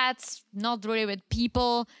with cats, not really with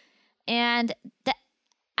people. And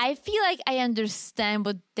I feel like I understand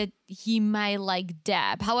that he might like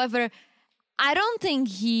Deb. However, I think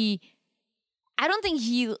he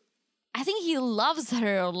loves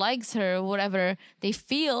her or likes her or whatever they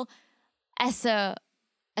feel as a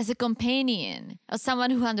companion, as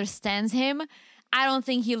someone who understands him. I don't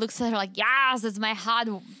think he looks at her like, yes, it's my hot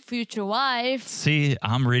future wife. See,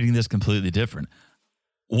 I'm reading this completely different.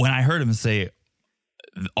 When I heard him say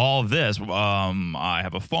all of this, I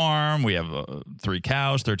have a farm, we have 3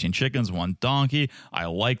 cows, 13 chickens, 1 donkey. I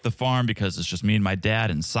like the farm because it's just me and my dad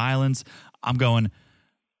in silence. I'm going,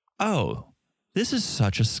 oh, this is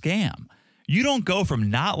such a scam. You don't go from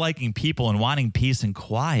not liking people and wanting peace and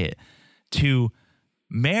quiet to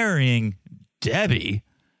marrying Debbie.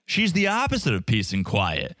 She's the opposite of peace and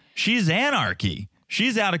quiet. She's anarchy.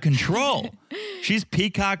 She's out of control. She's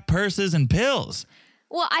peacock purses and pills.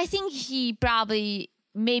 Well, I think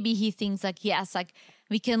maybe he thinks like, yes, like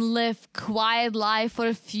we can live quiet life for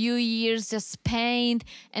a few years, just paint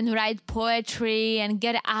and write poetry and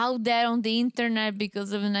get out there on the internet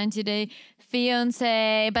because of a 90-day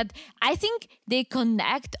fiance. But I think they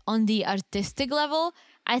connect on the artistic level.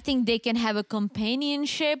 I think they can have a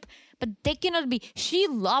companionship, but they cannot be. She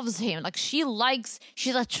loves him. Like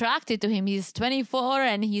she's attracted to him. He's 24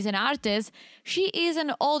 and he's an artist. She is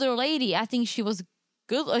an older lady. I think she was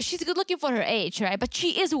good. She's good looking for her age, right? But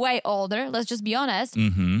she is way older. Let's just be honest.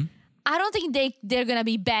 Mm-hmm. I don't think they're going to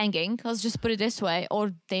be banging. Let's just put it this way.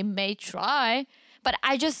 Or they may try. But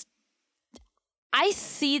I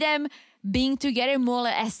see them being together more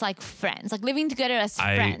as like friends, like living together as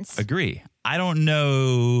friends. I agree. I don't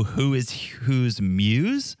know who is whose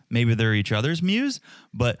muse. Maybe they're each other's muse,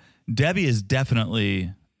 but Debbie is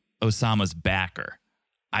definitely Osama's backer.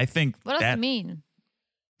 I think. What does that mean?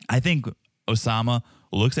 I think Osama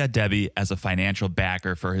looks at Debbie as a financial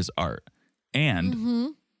backer for his art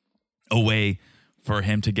and a way for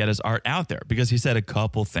him to get his art out there, because he said a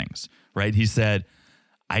couple things, right? He said,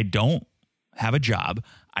 I don't have a job.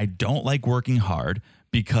 I don't like working hard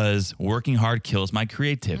because working hard kills my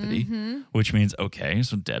creativity, which means, okay,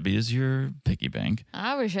 so Debbie is your piggy bank.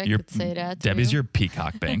 I wish I could say that. Debbie's too. your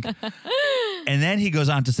peacock bank. And then he goes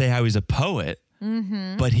on to say how he's a poet,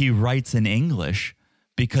 but he writes in English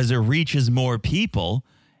because it reaches more people.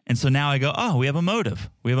 And so now I go, oh, we have a motive.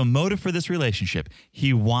 We have a motive for this relationship.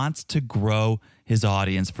 He wants to grow his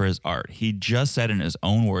audience for his art. He just said in his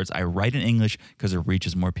own words, I write in English because it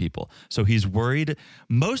reaches more people. So he's worried.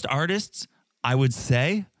 Most artists, I would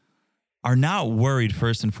say, are not worried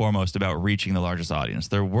first and foremost about reaching the largest audience.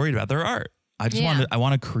 They're worried about their art. I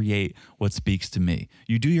want to create what speaks to me.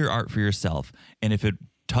 You do your art for yourself. And if it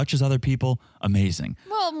touches other people, amazing.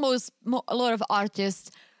 Well, a lot of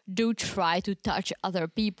artists do try to touch other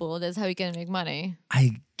people. That's how you can make money.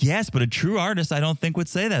 I guess, but a true artist, I don't think would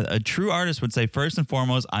say that. A true artist would say, first and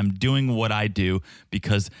foremost, I'm doing what I do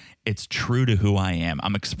because it's true to who I am.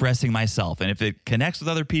 I'm expressing myself. And if it connects with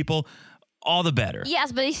other people, all the better.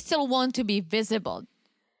 Yes, but they still want to be visible.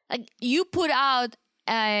 Like, you put out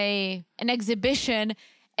an exhibition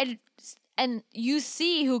and you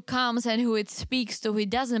see who comes and who it speaks to, who it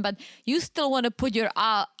doesn't, but you still want to put your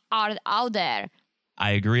art out there.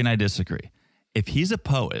 I agree and I disagree. If he's a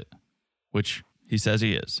poet, which he says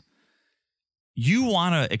he is, you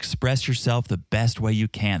want to express yourself the best way you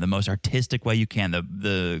can, the most artistic way you can,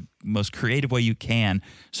 the most creative way you can.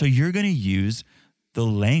 So you're going to use the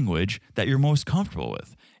language that you're most comfortable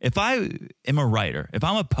with. If I am a writer, if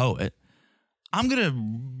I'm a poet, I'm going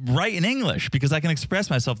to write in English because I can express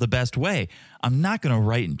myself the best way. I'm not going to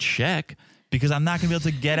write in Czech because I'm not going to be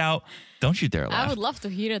able to get out. Don't you dare laugh. I would love to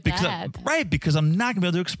hear because that. Because I'm not going to be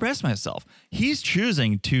able to express myself. He's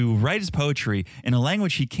choosing to write his poetry in a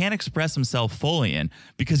language he can't express himself fully in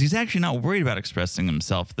because he's actually not worried about expressing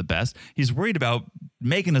himself the best. He's worried about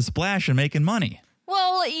making a splash and making money.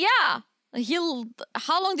 Well, yeah.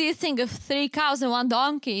 How long do you think 3 cows and 1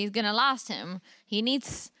 donkey is going to last him? He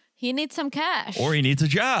needs some cash. Or he needs a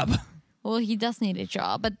job. Well, he does need a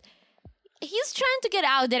job, but he's trying to get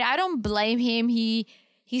out there. I don't blame him.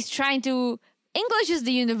 He's trying to. English is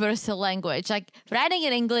the universal language. Like, writing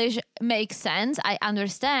in English makes sense. I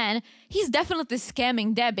understand. He's definitely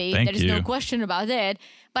scamming Debbie. There's no question about it.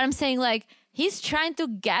 But I'm saying, like, he's trying to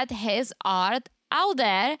get his art out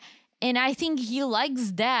there, and I think he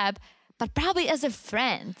likes Deb, but probably as a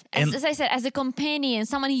friend, as I said, as a companion,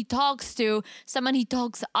 someone he talks to, someone he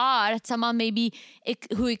talks art, someone maybe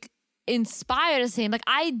who inspires him. Like,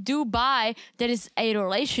 I do buy there is a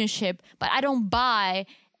relationship, but I don't buy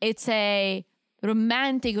it's a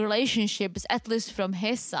romantic relationship, at least from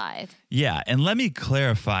his side. Yeah, and let me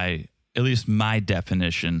clarify at least my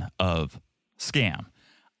definition of scam.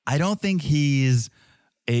 I don't think he's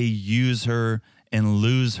a use her and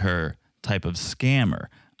lose her type of scammer.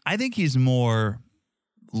 I think he's more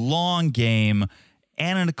long game,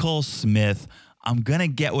 Anna Nicole Smith. I'm going to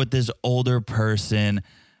get with this older person,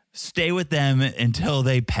 stay with them until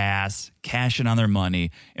they pass, cash in on their money,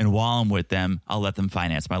 and while I'm with them, I'll let them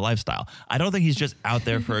finance my lifestyle. I don't think he's just out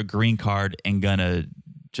there for a green card and going to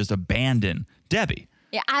just abandon Debbie.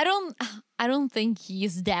 Yeah, I don't think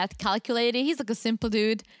he's that calculated. He's like a simple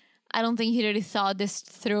dude. I don't think he really thought this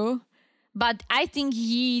through. But I think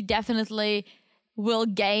he definitely will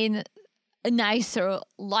gain a nicer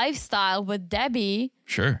lifestyle with Debbie.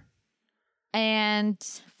 Sure. And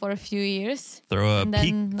for a few years. Throw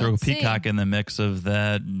a peacock in the mix of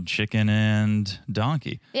that chicken and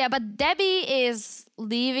donkey. Yeah, but Debbie is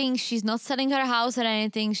leaving. She's not selling her house or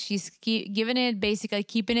anything. She's giving it, basically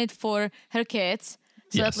keeping it for her kids.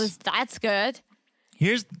 So at least that's good.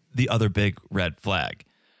 Here's the other big red flag.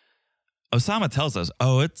 Osama tells us,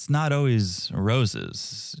 it's not always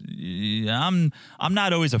roses. I'm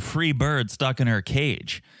not always a free bird stuck in her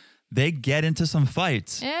cage. They get into some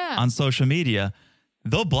fights on social media.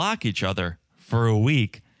 They'll block each other for a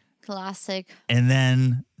week. Classic. And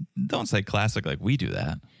then, don't say classic like we do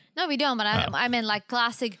that. No, we don't, but I mean like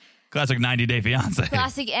classic. Classic 90 Day Fiancé.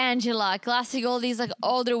 Classic Angela. Classic all these like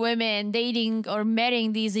older women dating or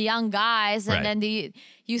marrying these young guys. And then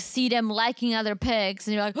you see them liking other pics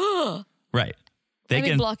and you're like, oh. Right. Let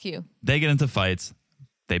me block you. They get into fights.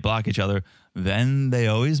 They block each other. Then they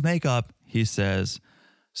always make up, he says.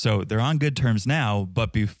 So they're on good terms now,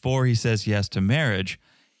 but before he says yes to marriage,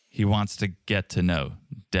 he wants to get to know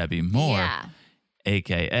Debbie more,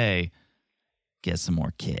 a.k.a. get some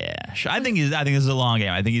more cash. I think this is a long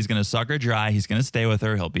game. I think he's going to suck her dry. He's going to stay with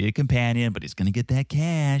her. He'll be a companion, but he's going to get that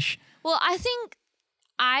cash. Well,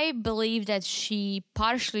 I believe that she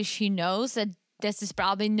knows that this is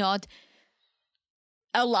probably not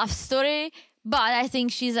a love story, but I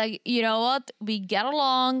think she's like, you know what? We get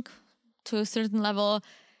along to a certain level.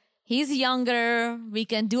 He's younger. We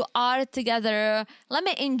can do art together. Let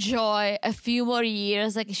me enjoy a few more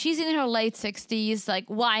years. Like, she's in her late 60s. Like,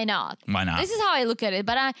 why not? Why not? This is how I look at it.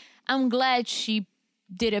 But I'm glad she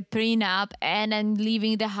did a prenup and then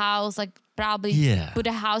leaving the house, like probably put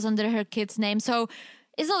a house under her kid's name. So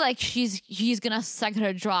it's not like she's gonna suck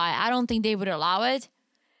her dry. I don't think they would allow it.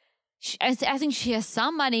 I think she has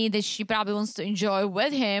some money that she probably wants to enjoy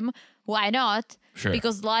with him. Why not? Sure.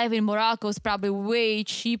 Because life in Morocco is probably way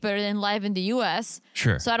cheaper than life in the US.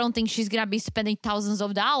 Sure. So I don't think she's gonna be spending thousands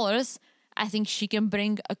of dollars. I think she can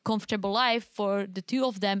bring a comfortable life for the two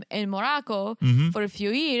of them in Morocco for a few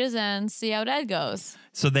years and see how that goes.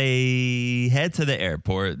 So they head to the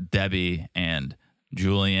airport, Debbie and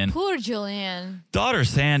Julian. Poor Julian. Daughter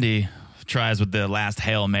Sandy tries with the last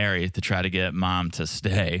Hail Mary to try to get mom to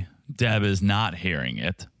stay. Deb is not hearing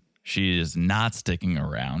it. She is not sticking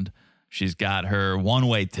around. She's got her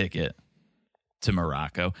one-way ticket to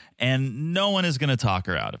Morocco, and no one is going to talk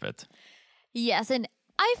her out of it. Yes, and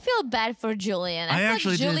I feel bad for Julian. I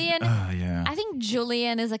actually Julian, did. Oh, yeah. I think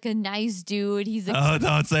Julian is like a nice dude. He's like, oh,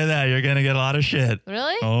 don't say that. You're going to get a lot of shit.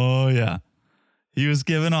 Really? Oh, yeah. He was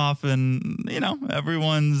given off, and,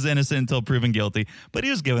 everyone's innocent until proven guilty. But he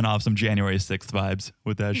was giving off some January 6th vibes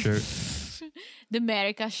with that shirt. The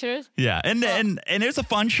America shirt. Yeah, and it's a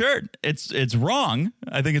fun shirt. It's wrong.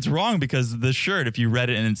 I think it's wrong because the shirt, if you read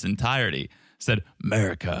it in its entirety, said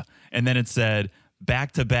America. And then it said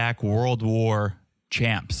back-to-back World War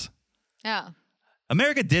champs. Yeah.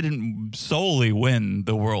 America didn't solely win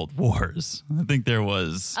the world wars. I think there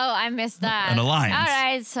was I missed that. an alliance All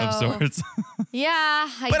right, so of sorts. yeah,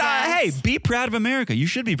 I But guess. hey, be proud of America. You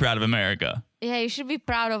should be proud of America. Yeah, you should be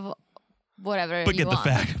proud of whatever But you want.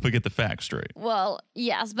 get the facts straight. Well,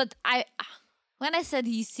 yes, but when I said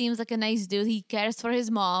he seems like a nice dude, he cares for his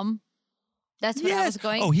mom. That's where I was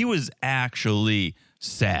going. Oh, he was actually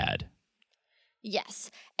sad.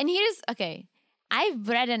 Yes. And okay. I've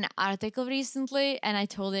read an article recently, and I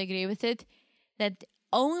totally agree with it, that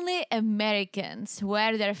only Americans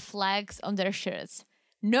wear their flags on their shirts.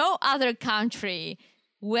 No other country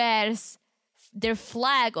wears their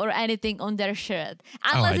flag or anything on their shirt.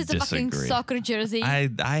 Unless it's a fucking soccer jersey. I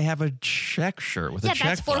have a Czech shirt with a Czech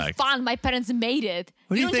that's for flag. fun. My parents made it.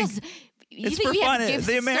 What do you think? It's for fun.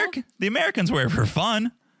 The Americans wear it for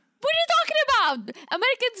fun. What are you talking about?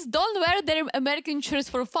 Americans don't wear their American shirts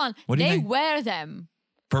for fun. They wear them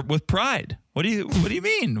with pride. What do you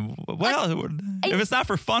mean? Well, if it's not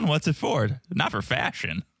for fun, what's it for? Not for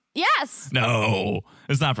fashion. Yes. No,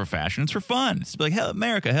 it's not for fashion. It's for fun. It's like, hell,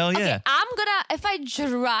 America, hell yeah. Okay, if I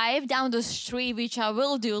drive down the street, which I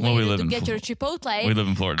will do later to get your Chipotle. We live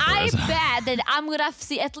in Florida. I bet that I'm gonna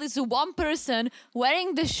see at least one person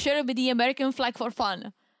wearing the shirt with the American flag for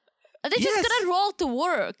fun. They're just gonna roll to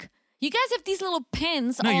work. You guys have these little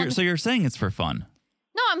pins. So you're saying it's for fun?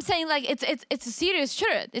 No, I'm saying like it's a serious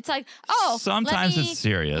shirt. It's like sometimes it's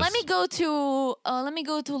serious. Let me go to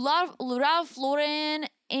Ralph Lauren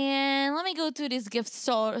and let me go to this gift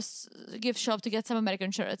shop to get some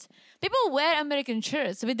American shirts. People wear American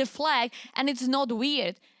shirts with the flag, and it's not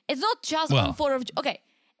weird. It's not just on 4th of okay.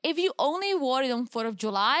 If you only wore it on 4th of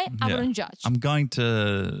July, I wouldn't judge. I'm going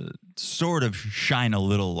to sort of shine a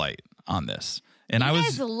little light on this. And you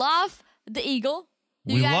guys love the eagle.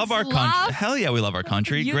 We love our country. Hell yeah, we love our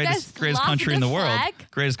country. Greatest country in the world.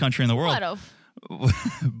 Greatest country in the world.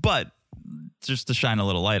 But just to shine a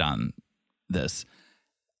little light on this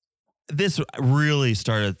really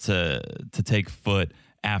started to take foot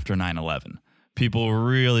after 9/11. People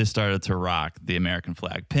really started to rock the American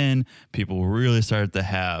flag pin. People really started to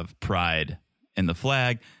have pride in the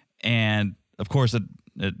flag. And of course, it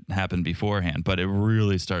happened beforehand, but it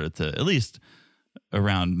really started to, at least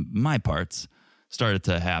around my parts, started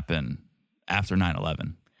to happen after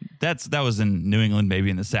 9/11. That was in New England, maybe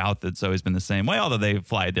in the South. It's always been the same way, although they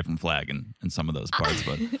fly a different flag in some of those parts.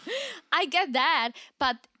 But I get that,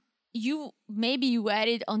 but you wear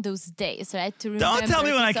it on those days, right? Don't tell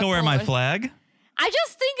me when I can wear my flag. I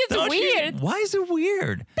just think it's weird. Why is it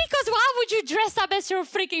weird? Because why would you dress up as your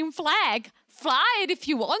freaking flag? Fly it if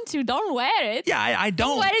you want to. Don't wear it. Yeah, I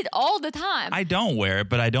don't wear it all the time. I don't wear it,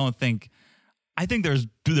 but I think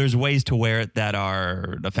there's ways to wear it that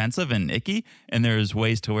are offensive and icky, and there's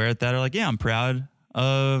ways to wear it that are like, yeah, I'm proud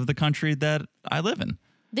of the country that I live in.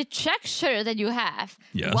 The Czech shirt that you have,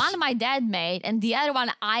 yes. One my dad made and the other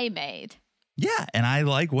one I made. Yeah, and I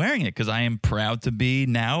like wearing it because I am proud to be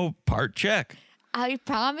now part Czech. I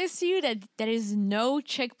promise you that there is no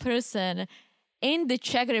Czech person in the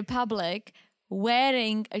Czech Republic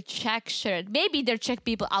wearing a Czech shirt. Maybe they're Czech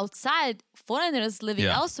people outside, foreigners living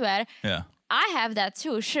elsewhere. Yeah. I have that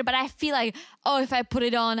too, sure. But I feel like, if I put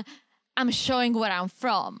it on, I'm showing where I'm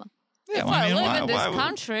from. Yeah, If well, I mean, live in this would-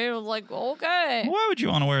 country, I'm like, okay. Why would you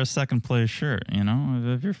want to wear a second place shirt? You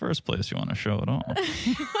know, if your first place, you want to show it all.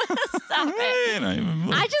 Stop it. You know,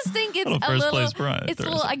 even- I just think it's Little a first little, place pride, it's a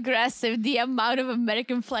little Teresa. aggressive, the amount of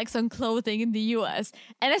American flags on clothing in the U.S.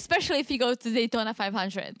 And especially if you go to Daytona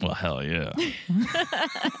 500. Well, hell yeah.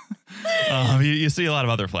 You see a lot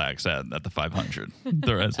of other flags at the 500,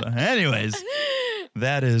 Teresa. Anyways,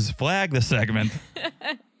 that is Flag the segment.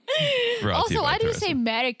 Brought to you Also, by why do you Teresa. say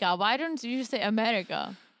America? Why don't you say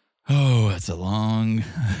America? Oh, it's a long.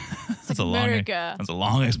 That's a long. America. That's a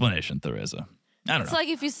long explanation, Teresa. I don't It's know. like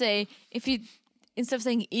if you instead of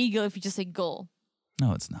saying eagle, if you just say gull.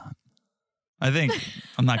 No, it's not. I think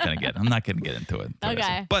I'm not gonna get into it. Teresa.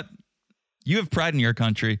 Okay. But you have pride in your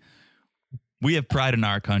country. We have pride in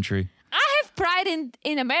our country. I have pride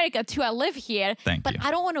in America too. I live here. Thank but you.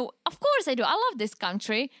 I don't want to. Of course I do. I love this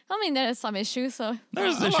country. I mean, there's some issues. So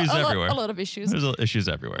There's issues everywhere. A lot of issues. There's issues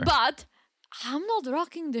everywhere. But I'm not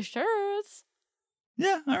rocking the shirts.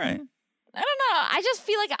 Yeah, all right. I don't know. I just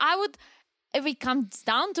feel like I would, if it comes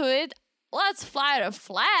down to it, let's fly a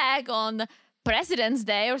flag on President's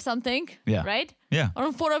Day or something. Yeah. Right? Yeah. Or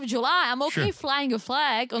on 4th of July. I'm okay Sure. flying a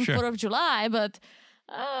flag on Sure. 4th of July, but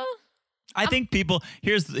I think people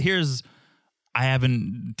here's I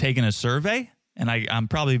haven't taken a survey and I'm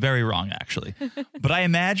probably very wrong actually. But I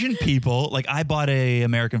imagine people like I bought a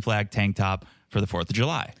American flag tank top for the 4th of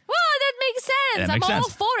July. well, that makes sense. That makes I'm all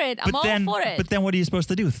sense. for it. I'm all for it. But then what are you supposed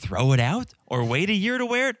to do? Throw it out or wait a year to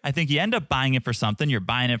wear it? I think you end up buying it for something. You're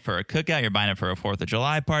buying it for a cookout. You're buying it for a 4th of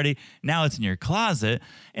July party. Now it's in your closet.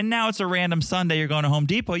 And now it's a random Sunday. You're going to Home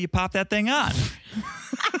Depot. You pop that thing on.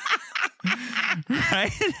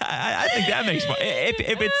 Right? I think that makes fun.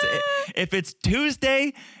 If it's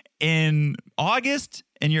Tuesday in August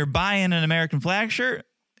and you're buying an American flag shirt,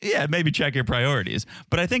 yeah, maybe check your priorities.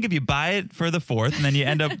 But I think if you buy it for the 4th and then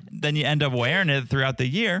you end up wearing it throughout the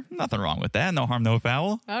year, nothing wrong with that. No harm, no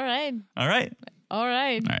foul. all right. All right. All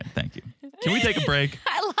right. All right. Thank you. Can we take a break?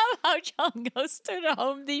 I love how John goes to the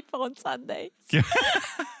Home Depot on Sundays.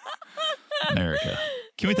 America.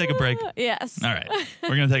 Can we take a break? Yes. All right.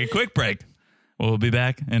 We're going to take a quick break. We'll be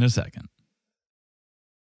back in a second.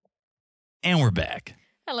 And we're back.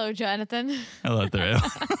 Hello, Jonathan. Hello there.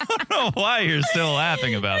 I don't know why you're still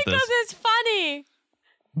laughing about Because this. it's funny.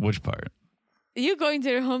 Which part? You going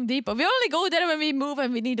to the Home Depot. We only go there when we move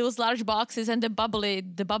and we need those large boxes and the bubbly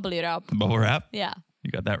wrap. The bubble wrap? Yeah. You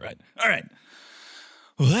got that right. All right.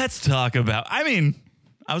 Let's talk about, I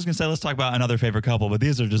was going to say let's talk about another favorite couple, but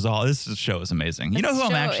these are just all, this show is amazing. You know who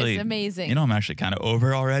I'm show actually, is amazing. You know I'm actually kind of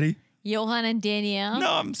over already? Johan and Danielle.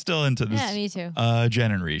 No, I'm still into this. Yeah, me too.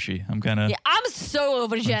 Jen and Rishi. I'm kind of. Yeah, I'm so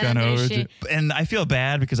over Jen Kinda and over Rishi. and I feel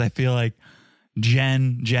bad because I feel like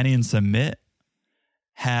Jenny and Sumit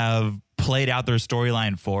have played out their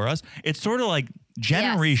storyline for us. It's sort of like Jen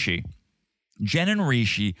and Rishi. Jen and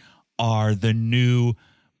Rishi are the new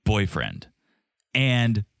boyfriend.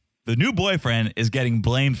 And the new boyfriend is getting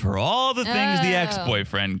blamed for all the things the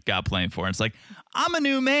ex-boyfriend got blamed for. And it's like, I'm a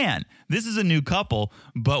new man. This is a new couple,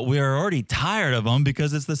 but we're already tired of them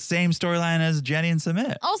because it's the same storyline as Jenny and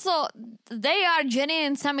Sumit. Also, they are Jenny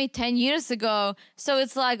and Sammy 10 years ago. So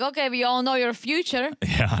it's like, okay, we all know your future.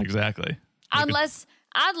 Yeah, exactly. Unless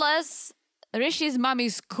Rishi's mom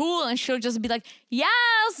is cool and she'll just be like,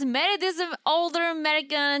 yes, marry this older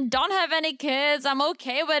American, don't have any kids, I'm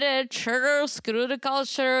okay with it, sure, screw the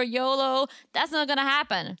culture, YOLO. That's not gonna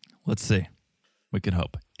happen. Let's see. We can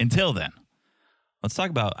hope. Until then, let's talk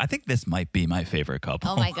about, I think this might be my favorite couple.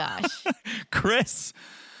 Oh my gosh. Chris.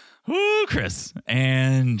 Ooh, Chris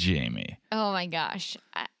and Jamie. Oh my gosh.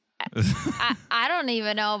 I don't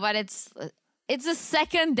even know, but it's the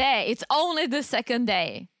second day. It's only the second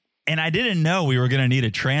day. And I didn't know we were going to need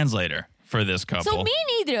a translator for this couple. So me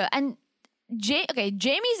neither. And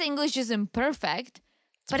Jamie's English isn't perfect,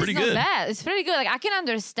 but it's pretty not good. bad. It's pretty good. Like I can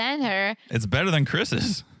understand her. It's better than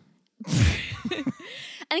Chris's.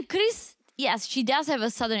 And Chris, yes, she does have a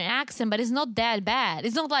southern accent, but it's not that bad.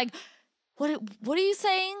 It's not like what are you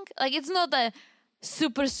saying? Like it's not a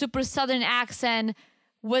super southern accent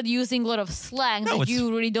with using a lot of slang No, that it's- you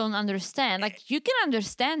really don't understand. Like you can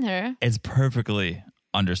understand her. It's perfectly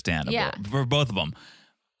understandable Yeah. for both of them.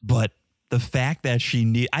 But the fact that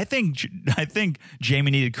I think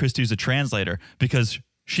Jamie needed Chris to use a translator because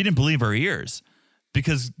she didn't believe her ears.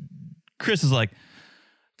 Because Chris is like,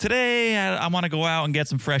 today I want to go out and get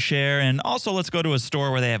some fresh air. And also let's go to a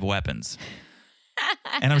store where they have weapons.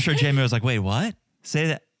 And I'm sure Jamie was like, wait, what? Say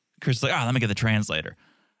that. Chris is like, let me get the translator.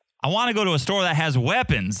 I want to go to a store that has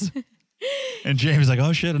weapons. And Jamie's like,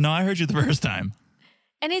 oh shit, no, I heard you the first time.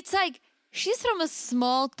 And it's like she's from a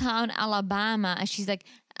small town, Alabama, and she's like,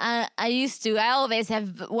 I always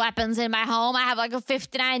have weapons in my home. I have like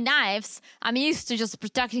 59 knives. I'm used to just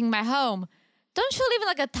protecting my home. Don't you live in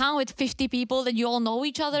like a town with 50 people that you all know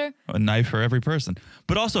each other? A knife for every person.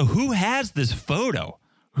 But also, who has this photo?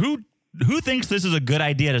 Who thinks this is a good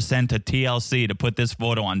idea to send to TLC to put this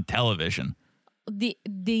photo on television? The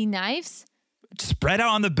knives? Spread out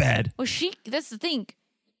on the bed. Well, that's the thing.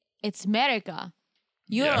 It's America.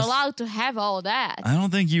 You're Yes. allowed to have all that. I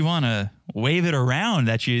don't think you want to wave it around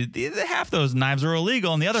that half those knives are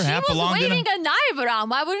illegal and the other half She was belong to waving a knife around.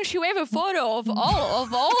 Why wouldn't she wave a photo of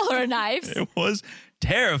all her knives? It was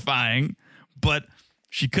terrifying, but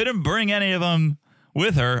she couldn't bring any of them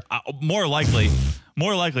with her. More likely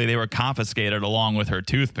they were confiscated along with her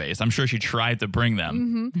toothpaste. I'm sure she tried to bring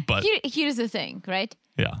them, but Here's the thing, right?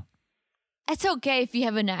 yeah. It's okay if you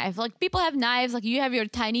have a knife. Like, people have knives. Like, you have your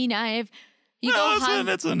tiny knife. You No,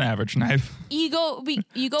 it's an average knife. You go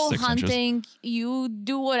 6 hunting. You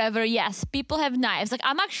do whatever. Yes, people have knives. Like,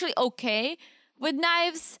 I'm actually okay with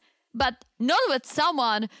knives, but not with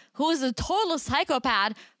someone who is a total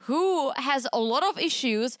psychopath, who has a lot of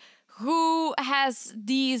issues, who has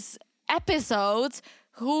these episodes,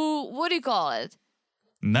 what do you call it?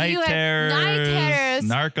 Night terrors,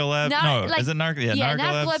 narcolepsy. Is it narcolepsy? Yeah,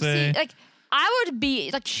 narcolepsy. Like, I would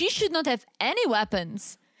be like, she should not have any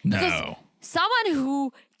weapons. Because No. someone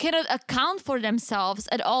who cannot account for themselves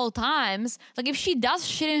at all times, like if she does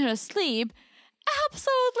shit in her sleep,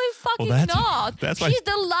 absolutely fucking not. That's why She's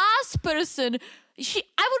the last person.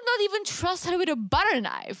 I would not even trust her with a butter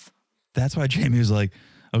knife. That's why Jamie was like,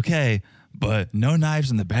 okay, but no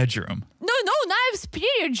knives in the bedroom. No knives,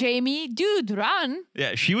 period, Jamie. Dude, run.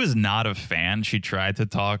 Yeah, she was not a fan. She tried to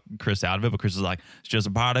talk Chris out of it, but Chris was like, it's just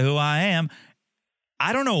a part of who I am.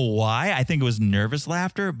 I don't know why. I think it was nervous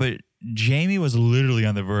laughter, but Jamie was literally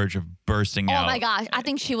on the verge of bursting out. Oh my gosh. I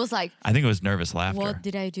think she was like, I think it was nervous laughter. what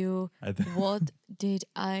did I do? What did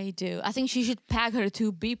I do? I think she should pack her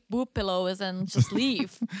 2 boob pillows and just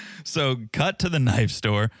leave. So cut to the knife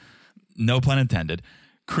store. No pun intended.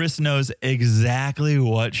 Chris knows exactly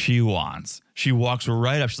what she wants. She walks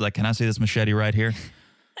right up. She's like, can I see this machete right here?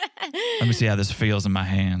 Let me see how this feels in my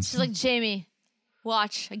hands. She's like, Jamie,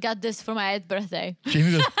 watch. I got this for my 8th birthday.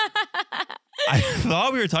 Jamie goes, I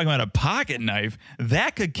thought we were talking about a pocket knife.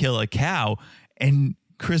 That could kill a cow. And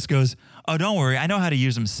Chris goes, oh, don't worry. I know how to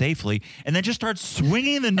use them safely. And then just starts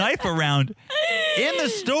swinging the knife around in the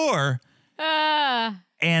store.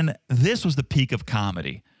 And this was the peak of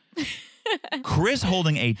comedy. Chris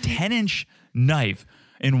holding a 10-inch knife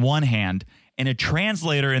in one hand and a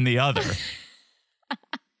translator in the other.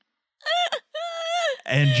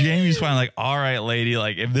 And Jamie's finally like, all right, lady,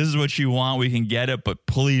 like if this is what you want, we can get it, but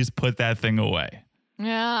please put that thing away. Oh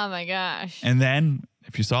my gosh. And then,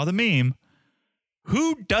 if you saw the meme,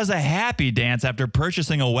 who does a happy dance after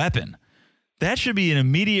purchasing a weapon? That should be an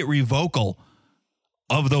immediate revocal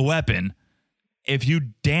of the weapon. If you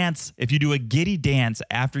do a giddy dance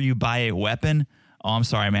after you buy a weapon, oh, I'm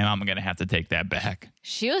sorry, ma'am, I'm going to have to take that back.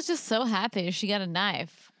 She was just so happy she got a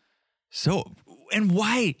knife. So, and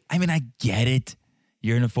why? I mean, I get it.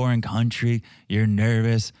 You're in a foreign country. You're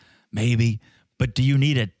nervous, maybe. But do you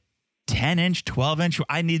need a 10-inch, 12-inch?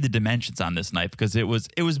 I need the dimensions on this knife because it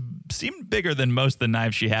seemed bigger than most of the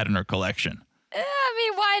knives she had in her collection. I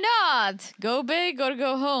mean, why not? Go big or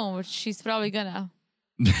go home, which she's probably gonna.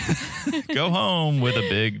 Go home with a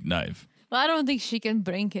big knife. Well, I don't think she can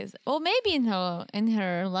bring it. Well, maybe in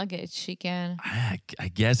her luggage she can. I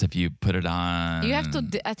guess if you put it on, You have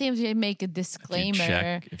to. I think you make a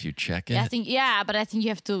disclaimer. If you check it, but I think you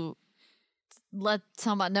have to let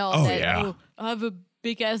someone know I have a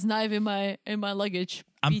big ass knife in my luggage.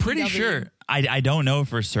 I'm pretty BTW. sure. I don't know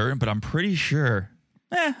for certain, but I'm pretty sure.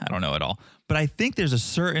 I don't know at all. But I think there's a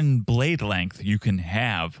certain blade length you can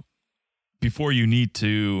have before you need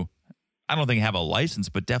to. I don't think have a license,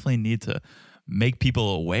 but definitely need to make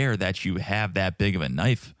people aware that you have that big of a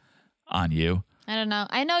knife on you. I don't know.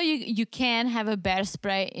 I know you can have a bear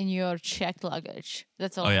spray in your checked luggage.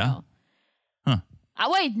 That's all I know. Huh.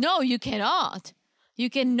 Wait, no, you cannot. You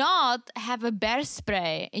cannot have a bear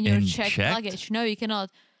spray in your checked luggage. No, you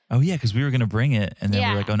cannot. Oh, yeah, because we were going to bring it, and then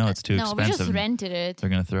we're like, oh, no, it's too expensive. No, we just rented it. They're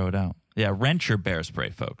going to throw it out. Yeah, rent your bear spray,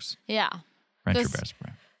 folks. Yeah. Rent your bear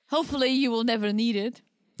spray. Hopefully you will never need it.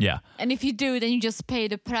 Yeah. And if you do, then you just pay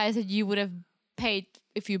the price that you would have paid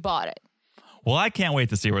if you bought it. Well, I can't wait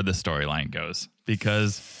to see where this storyline goes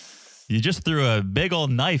because you just threw a big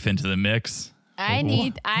old knife into the mix. I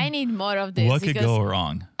need more of this. What could go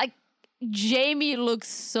wrong? Like, Jamie looks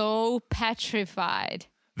so petrified.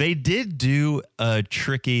 They did do a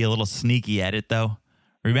little sneaky edit, though,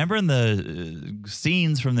 Remember in the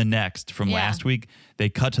scenes from the Next from Yeah. last week, they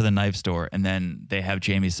cut to the knife store and then they have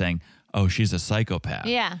Jamie saying, "Oh, she's a psychopath."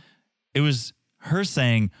 Yeah. It was her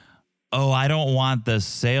saying, "Oh, I don't want the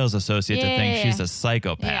sales associate to think Yeah. she's a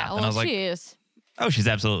psychopath." Yeah. and Well, I was like, she is. "Oh, she's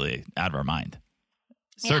absolutely out of her mind."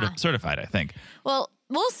 Yeah. Certified, I think. Well,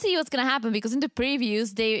 we'll see what's gonna happen because in the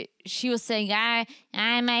previews, she was saying, I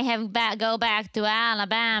may have go back to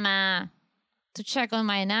Alabama to check on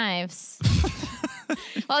my knives.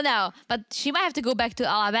 Well, no, but she might have to go back to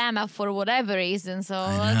Alabama for whatever reason. So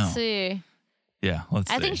know. let's see. Yeah, let's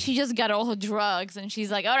see. I think she just got all her drugs and she's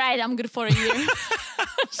like, all right, I'm good for a year.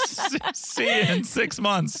 See you in 6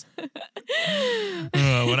 months.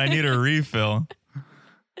 When I need a refill.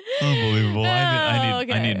 Unbelievable. I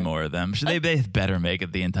okay. need more of them. They better make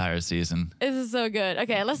it the entire season. This is so good.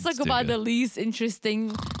 Okay, let's talk too about good. the least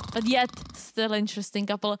interesting, but yet still interesting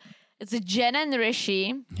couple. It's Jen and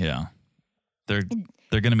Rishi. Yeah. They're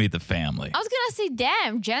going to meet the family. I was gonna say,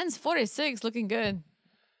 damn, Jen's 46, looking good.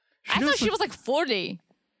 I thought she was like 40.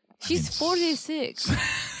 She's 46. She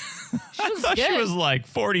I looks thought she good. was like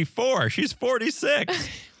 44. She's 46.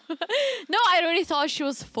 No, I really thought she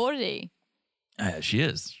was 40. She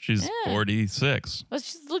is. She's 46. But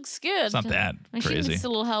she looks good. It's not that And she crazy. needs a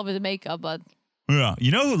little help with the makeup, but Yeah.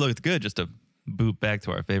 You know who looked good? Just to boot back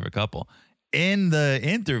to our favorite couple. In the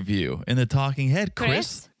interview, in the talking head,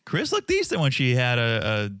 Chris looked decent when she had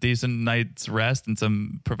a decent night's rest and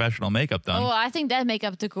some professional makeup done. oh, I think that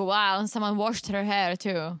makeup took a while, and someone washed her hair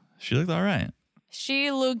too. She looked all right.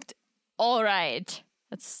 She looked all right.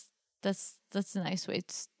 That's a nice way.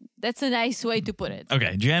 That's a nice way to put it.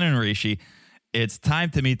 Okay, Jen and Rishi, it's time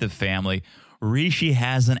to meet the family. Rishi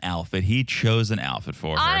has an outfit. He chose an outfit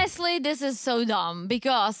for her. Honestly, this is so dumb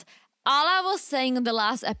because all I was saying in the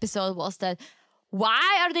last episode was that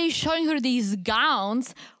why are they showing her these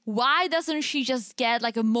gowns? Why doesn't she just get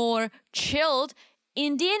like a more chilled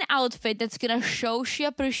Indian outfit that's gonna show she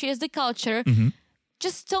appreciates the culture? Mm-hmm.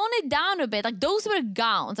 Just tone it down a bit. Like those were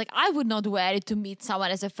gowns. Like I would not wear it to meet someone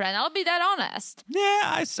as a friend. I'll be that honest. Yeah,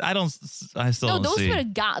 I still No, don't those see. were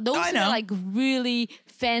those I were know. like really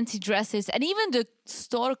fancy dresses. And even the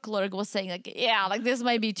store clerk was saying like, yeah, like this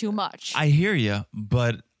might be too much. I hear you,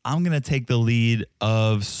 but I'm going to take the lead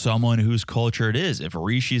of someone whose culture it is. If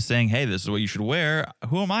Rishi's saying, hey, this is what you should wear,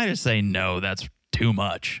 who am I to say, no, that's too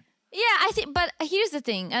much? Yeah, I think, but here's the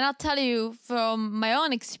thing, and I'll tell you from my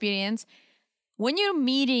own experience, when you're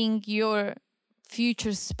meeting your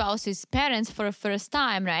future spouse's parents for the first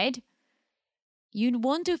time, right? You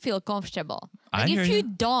want to feel comfortable. I Like hear if you you.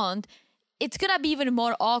 don't, it's gonna be even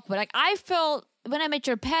more awkward. Like I felt when I met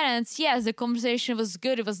your parents, yes, the conversation was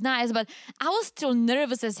good, it was nice, but I was still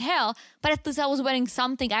nervous as hell. But at least I was wearing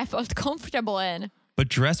something I felt comfortable in. But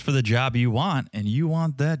dress for the job you want, and you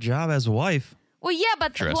want that job as a wife. Well, yeah,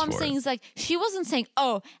 but Dress what I'm for saying it. is like she wasn't saying,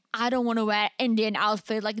 "Oh, I don't want to wear Indian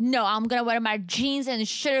outfit." Like, no, I'm gonna wear my jeans and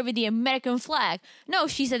shirt with the American flag. No,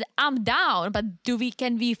 she said, "I'm down, but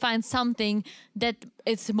can we find something that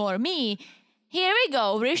it's more me?" Here we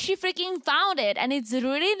go. Rishi freaking found it, and it's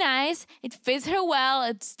really nice. It fits her well.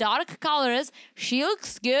 It's dark colors. She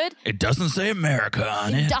looks good. It doesn't say America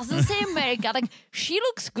on it. It doesn't say America. Like, she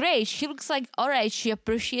looks great. She looks like, all right, she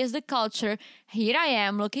appreciates the culture. Here I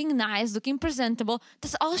am, looking nice, looking presentable.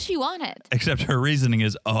 That's all she wanted. Except her reasoning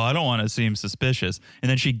is, oh, I don't want to seem suspicious. And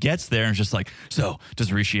then she gets there and is just like, so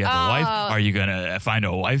does Rishi have a wife? Are you going to find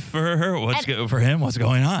a wife for her? For him? What's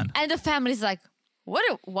going on? And the family's like,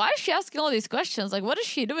 why is she asking all these questions? Like, what is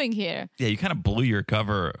she doing here? Yeah, you kind of blew your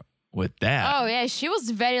cover with that. Oh, yeah, she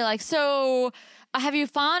was very like, so have you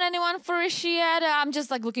found anyone for Rishi yet? I'm just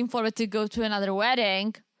like looking forward to go to another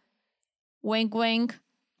wedding. Wink, wink.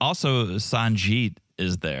 Also, Sanjeet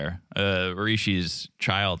is there, Rishi's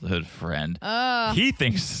childhood friend. He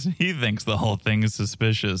thinks the whole thing is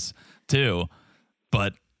suspicious too.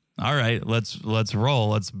 But all right, let's roll.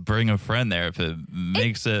 Let's bring a friend there if it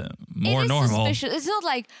makes it more It is normal. suspicious. It's not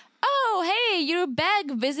like, oh, hey, you're back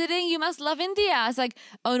visiting. You must love India. It's like,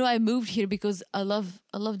 oh no, I moved here because I love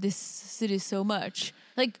this city so much.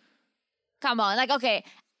 Like, come on. Like, okay,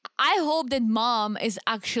 I hope that mom is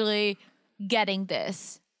actually getting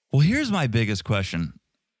this. Well, here's my biggest question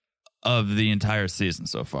of the entire season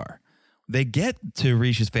so far. They get to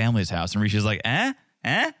Rishi's family's house, and Rishi's like,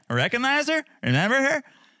 recognize her? Remember her?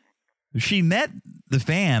 She met the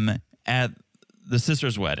fam at the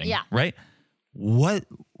sister's wedding, Yeah. right? What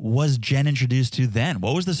was Jen introduced to then?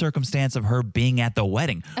 What was the circumstance of her being at the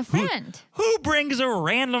wedding? A friend. Who brings a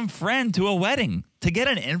random friend to a wedding? To get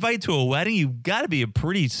an invite to a wedding, you've got to be a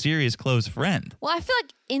pretty serious close friend. Well, I feel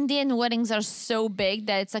like Indian weddings are so big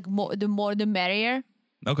that it's like the more the merrier.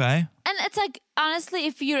 Okay. And it's like, honestly,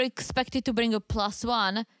 if you're expected to bring a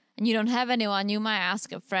 +1 and you don't have anyone, you might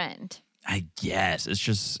ask a friend. I guess it's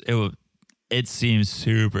just it seems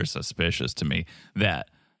super suspicious to me that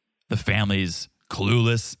the family's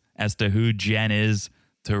clueless as to who Jen is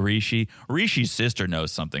to Rishi. Rishi's sister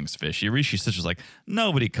knows something's fishy. Rishi's sister's like,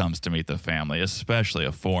 nobody comes to meet the family, especially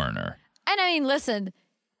a foreigner. And I mean, listen,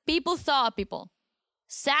 people.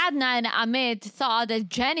 Sadna and Amit thought that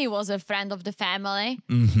Jenny was a friend of the family.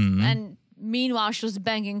 Mm-hmm. And meanwhile, she was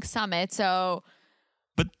banging Summit. So,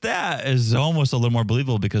 but that is almost a little more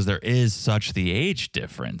believable because there is such the age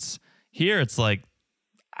difference. Here, it's like,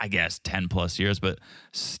 I guess, 10 plus years, but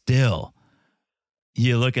still,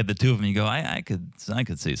 you look at the two of them, you go, I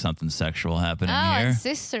could see something sexual happening here. And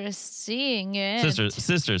sister's seeing it.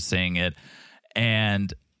 Sister's seeing it.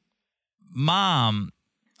 And mom,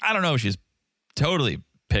 I don't know if she's totally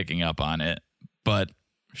picking up on it, but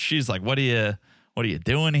she's like, what are you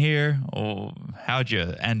doing here? Oh, how'd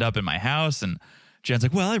you end up in my house? And Jen's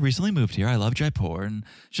like, well, I recently moved here. I love Jaipur and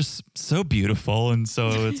it's just so beautiful. And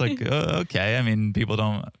so it's like, okay. I mean, people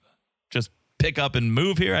don't just pick up and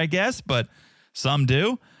move here, I guess, but some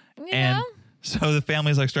do. Yeah. And so the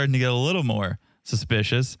family's like starting to get a little more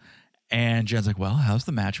suspicious. And Jen's like, well, how's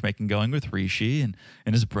the matchmaking going with Rishi and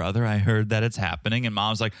his brother? I heard that it's happening. And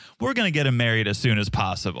mom's like, we're going to get him married as soon as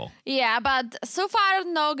possible. Yeah, but so far,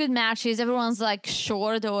 no good matches. Everyone's like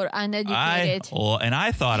short or uneducated. And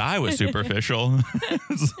I thought I was superficial.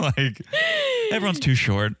 It's like, everyone's too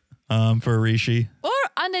short for Rishi. Or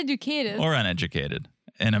uneducated. Or uneducated.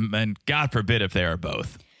 And God forbid if they are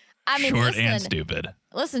both. I mean, short listen, and stupid.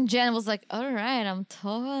 Listen, Jen was like, all right, I'm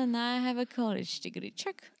tall and I have a college degree.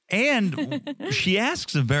 Check. And she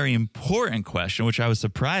asks a very important question, which I was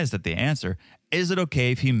surprised at the answer. Is it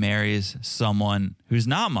okay if he marries someone who's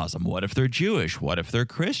not Muslim? What if they're Jewish? What if they're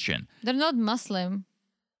Christian? They're not Muslim.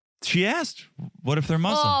 She asked, what if they're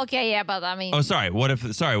Muslim? Oh, okay, yeah, but I mean... Oh, sorry. What if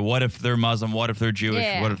they're Muslim? What if they're Jewish?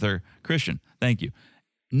 Yeah. What if they're Christian? Thank you.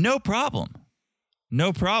 No problem.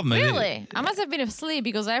 No problem. Really? I must have been asleep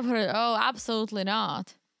because I've heard, oh, absolutely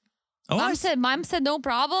not. Oh, Mom said no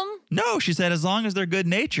problem? No, she said as long as they're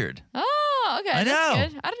good-natured. Oh, okay. I That's know.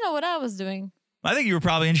 good. I don't know what I was doing. I think you were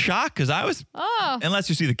probably in shock because I was... Oh. Unless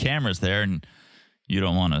you see the cameras there and you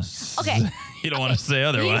don't want to... Okay. You don't want to say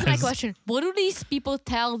otherwise. Here's my question. What do these people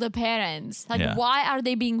tell the parents? Like, Yeah. why are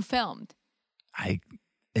they being filmed?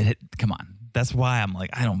 Come on. That's why I'm like,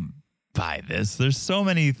 I don't buy this. There's so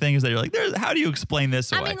many things that you're like, how do you explain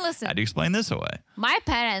this away? I mean, listen. How do you explain this away? My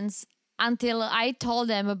parents, until I told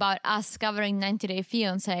them about us covering 90 Day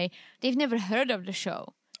Fiancé, they've never heard of the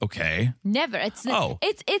show. Okay. Never. It's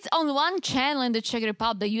on one channel in the Czech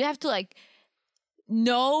Republic. You have to like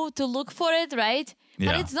know to look for it, right?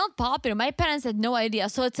 Yeah. But it's not popular. My parents had no idea.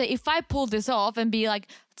 So let's say if I pull this off and be like,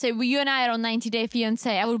 say you and I are on 90 Day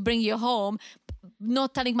Fiancé, I would bring you home,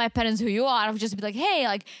 not telling my parents who you are. I would just be like, hey,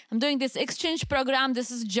 like I'm doing this exchange program.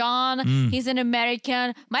 This is John. He's an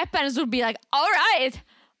American. My parents would be like, all right.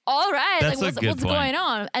 That's like a good what's point. going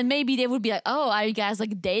on? And maybe they would be like, oh, are you guys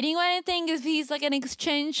like dating or anything if he's like an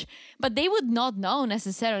exchange? But they would not know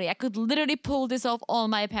necessarily. I could literally pull this off on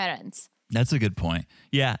my parents. That's a good point.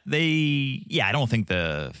 Yeah, I don't think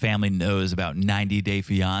the family knows about 90 Day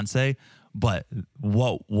Fiancé, but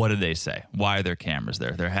what did they say? Why are there cameras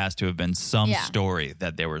there? There has to have been some story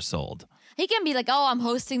that they were sold. He can be like, oh, I'm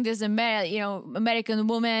hosting this American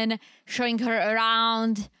woman, showing her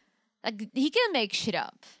around. Like, he can make shit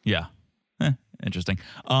up. Yeah. Interesting.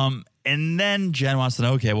 And then Jen wants to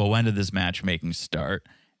know, okay, well, when did this matchmaking start?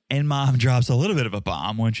 And mom drops a little bit of a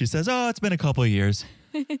bomb when she says, oh, it's been a couple of years.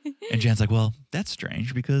 And Jen's like, well, that's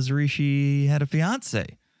strange because Rishi had a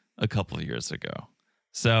fiance a couple of years ago.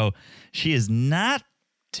 So she is not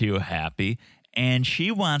too happy and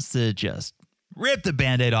she wants to just rip the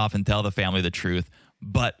Band-Aid off and tell the family the truth.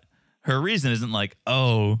 But her reason isn't like,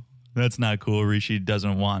 oh, that's not cool. Rishi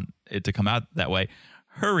doesn't want it to come out that way.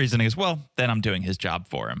 Her reasoning is, well, then I'm doing his job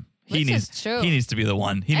for him. He needs to be the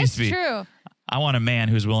one. It's true. I want a man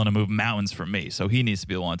who's willing to move mountains for me, so he needs to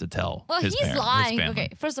be the one to tell. Well, his he's lying. his family.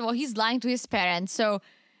 Okay, first of all, he's lying to his parents, so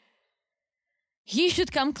he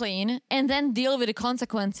should come clean and then deal with the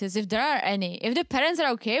consequences if there are any. If the parents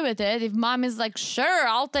are okay with it, if mom is like, sure,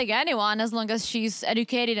 I'll take anyone as long as she's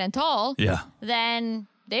educated and tall, then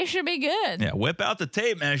they should be good. Yeah, whip out the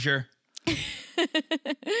tape measure.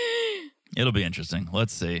 It'll be interesting.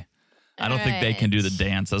 Let's see. I don't think they can do the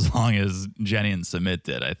dance as long as Jenny and Sumit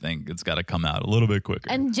did. I think it's got to come out a little bit quicker.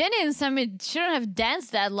 And Jenny and Sumit shouldn't have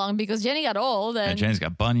danced that long because Jenny got old. And Jenny's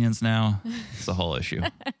got bunions now. It's a whole issue. All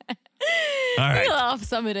right. We love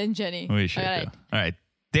Sumit and Jenny. We should do. All right.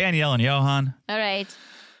 Danielle and Johan. All right.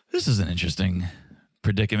 This is an interesting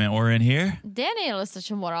predicament we're in here. Danielle is such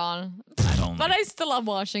a moron. I don't. But I still love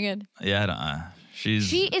watching it. Yeah, I don't.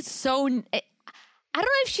 She is so. I don't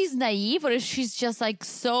know if she's naive or if she's just like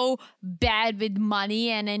so bad with money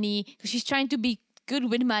and she's trying to be good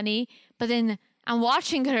with money, but then I'm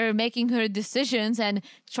watching her making her decisions and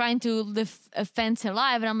trying to live a fancy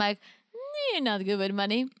life, and I'm like, you're not good with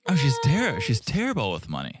money. Oh, she's terrible. She's terrible with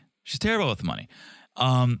money. She's terrible with money.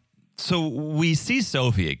 So we see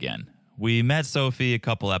Sophie again. We met Sophie a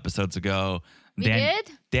couple episodes ago. We did?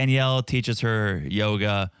 Danielle teaches her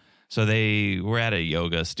yoga. So they were at a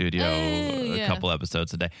yoga studio a couple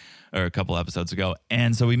episodes ago.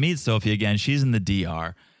 And so we meet Sophie again. She's in the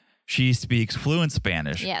DR. She speaks fluent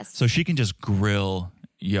Spanish. Yes. So she can just grill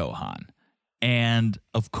Johan. And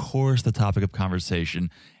of course, the topic of conversation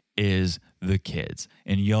is the kids.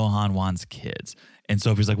 And Johan wants kids. And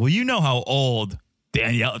Sophie's like, well, you know how old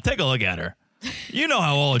Danielle, take a look at her. You know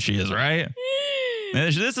how old she is, right?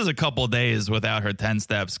 And this is a couple days without her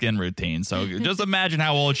 10-step skin routine. So just imagine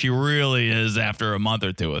how old she really is after a month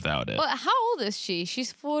or two without it. Well, how old is she?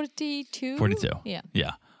 She's 42? 42. Yeah.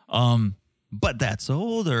 Yeah. But that's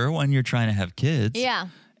older when you're trying to have kids. Yeah.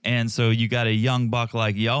 And so you got a young buck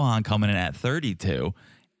like Johan coming in at 32.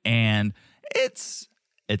 And it's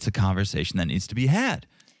a conversation that needs to be had.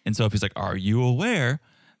 And so if he's like, are you aware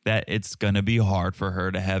that it's going to be hard for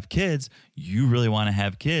her to have kids? You really want to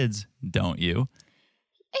have kids, don't you?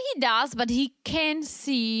 He does, but he can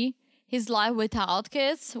see his life without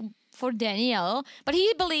kids for Danielle. But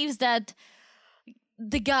he believes that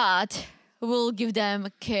the God will give them a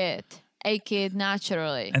kid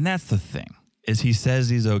naturally. And that's the thing, is he says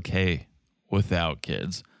he's okay without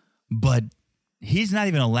kids, but he's not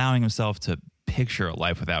even allowing himself to picture a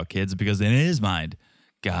life without kids because in his mind,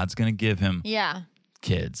 God's going to give him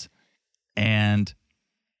kids. And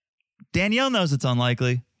Danielle knows it's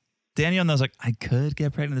unlikely. Danielle knows, like, I could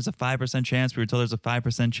get pregnant. There's a 5% chance. We were told there's a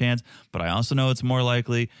 5% chance, but I also know it's more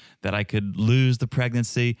likely that I could lose the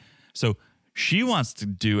pregnancy. So she wants to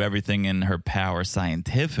do everything in her power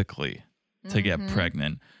scientifically to get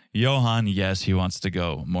pregnant. Johan, yes, he wants to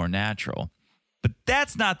go more natural, but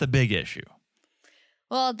that's not the big issue.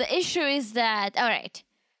 Well, the issue is that, all right,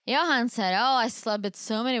 Johan said, I slept with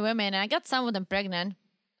so many women and I got some of them pregnant,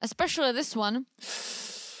 especially this one.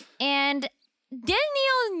 And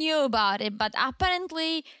Danielle knew about it, but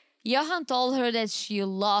apparently Johan told her that she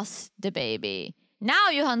lost the baby. Now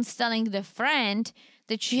Johan's telling the friend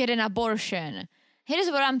that she had an abortion. Here's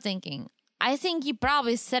what I'm thinking. I think he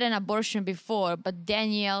probably said an abortion before, but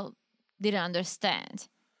Danielle didn't understand.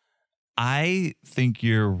 I think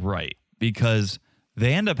you're right, because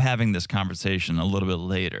they end up having this conversation a little bit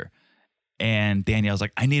later. And Danielle's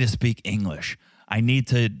like, I need to speak English. I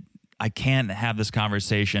can't have this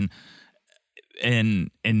conversation and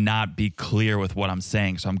not be clear with what I'm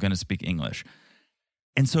saying, so I'm going to speak English.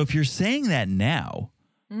 And so if you're saying that now,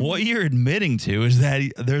 what you're admitting to is that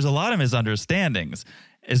there's a lot of misunderstandings,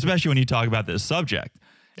 especially when you talk about this subject,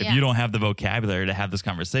 if you don't have the vocabulary to have this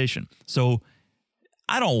conversation. So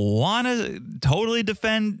I don't want to totally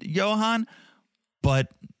defend Johan, but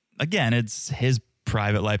again, it's his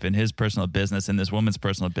private life and his personal business and this woman's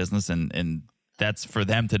personal business, and that's for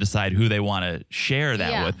them to decide who they want to share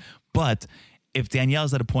that with. But if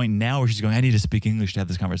Danielle's at a point now where she's going, I need to speak English to have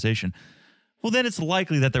this conversation, well, then it's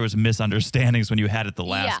likely that there was misunderstandings when you had it the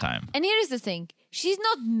last time. And here's the thing. She's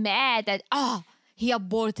not mad that, he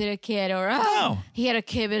aborted a kid or he had a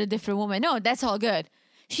kid with a different woman. No, that's all good.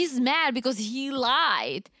 She's mad because he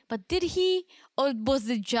lied. But did he? Or was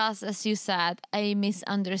it just, as you said, a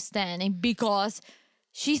misunderstanding? Because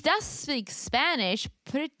she does speak Spanish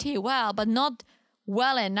pretty well, but not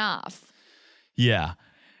well enough. Yeah.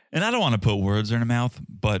 And I don't want to put words in her mouth,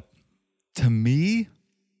 but to me,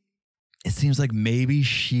 it seems like maybe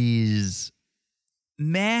she's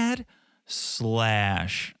mad /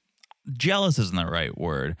 jealous isn't the right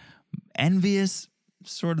word. Envious,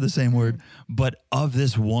 sort of the same word, but of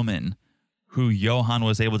this woman who Johan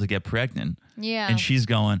was able to get pregnant. Yeah. And she's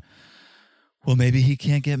going, well, maybe he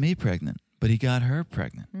can't get me pregnant, but he got her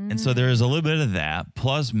pregnant. And so there is a little bit of that,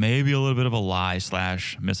 plus maybe a little bit of a lie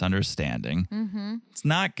 / misunderstanding. It's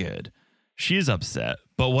not good. She's upset.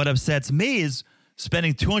 But what upsets me is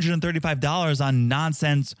spending $235 on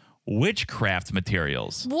nonsense witchcraft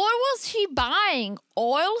materials. What was he buying?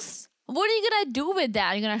 Oils? What are you going to do with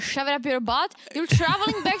that? You're going to shove it up your butt? You're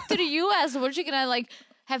traveling back to the U.S. What are you going to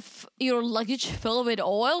have your luggage filled with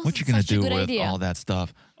oils? What you going to do with all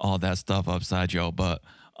that stuff upside your butt?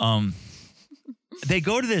 they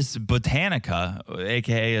go to this Botanica,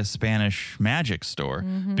 aka a Spanish magic store,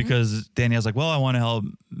 because Danielle's like, well, I want to help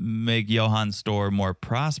make Johan's store more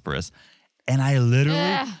prosperous. And I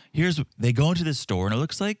literally, they go into this store and it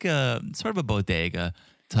looks like sort of a bodega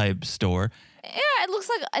type store. Yeah, it looks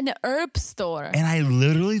like an herb store. And I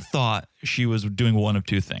literally thought she was doing one of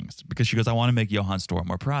two things because she goes, I want to make Johan's store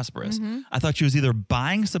more prosperous. I thought she was either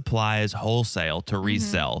buying supplies wholesale to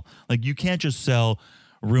resell. Like, you can't just sell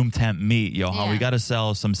room temp meat, Johan. Yeah. We got to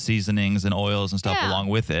sell some seasonings and oils and stuff along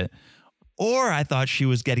with it. Or I thought she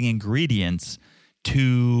was getting ingredients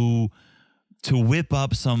to whip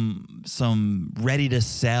up some ready to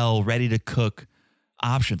sell, ready to cook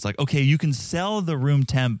options. Like, okay, you can sell the room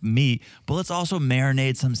temp meat, but let's also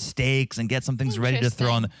marinate some steaks and get some things ready to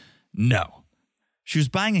throw on. No. She was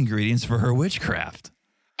buying ingredients for her witchcraft.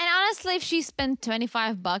 And honestly, if she spent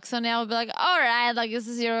 $25 on it, I would be like, all right, like, this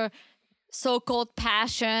is your so-called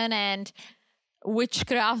passion and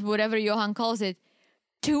witchcraft, whatever Johan calls it.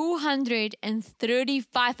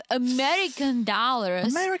 $235 American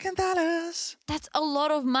dollars. American dollars. That's a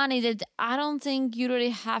lot of money that I don't think you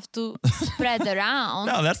really have to spread around.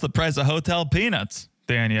 No, that's the price of hotel peanuts,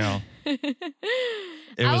 Danielle. I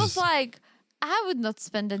was like, I would not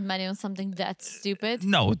spend that money on something that stupid.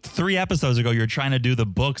 No, 3 episodes ago, you're trying to do the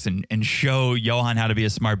books and show Johan how to be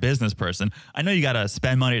a smart business person. I know you got to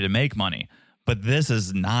spend money to make money, but this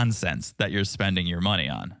is nonsense that you're spending your money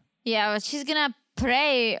on. Yeah, but she's going to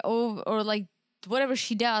pray or like whatever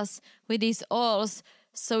she does with these oils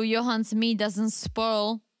so Johan's meat doesn't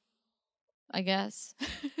spoil, I guess.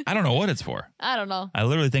 I don't know what it's for. I don't know. I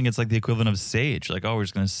literally think it's like the equivalent of sage. Like, oh, we're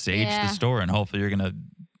just going to sage the store and hopefully you're going to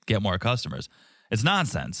get more customers. It's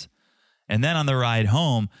nonsense. And then on the ride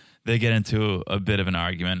home, they get into a bit of an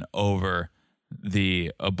argument over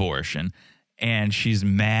the abortion. And she's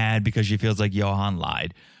mad because she feels like Johan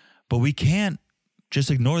lied. But we can't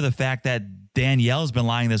just ignore the fact that Danielle's been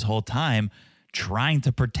lying this whole time, trying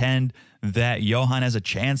to pretend that Johan has a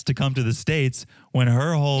chance to come to the States when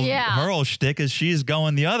her whole shtick is she's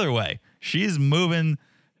going the other way. She's moving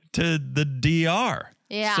to the DR.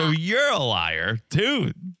 Yeah. So you're a liar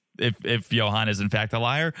too. If Johan is in fact a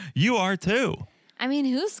liar, you are too. I mean,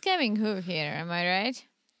 who's scamming who here? Am I right?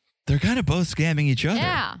 They're kind of both scamming each other.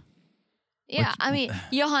 Yeah. Yeah. I mean,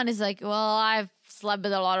 Johan is like, well, I've slept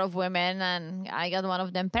with a lot of women and I got one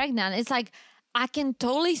of them pregnant. It's like, I can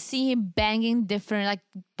totally see him banging different, like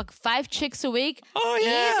 5 chicks a week. Oh,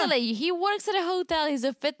 yeah. Easily. He works at a hotel. He's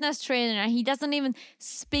a fitness trainer. He doesn't even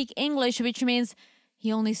speak English, which means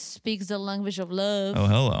he only speaks the language of love. Oh,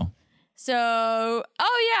 hello. So,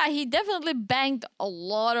 yeah, he definitely banged a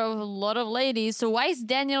lot of ladies. So why is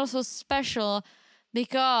Danielle so special?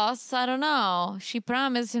 Because, I don't know, she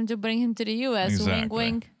promised him to bring him to the U.S. Exactly. Wink,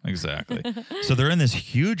 wink. Exactly. So they're in this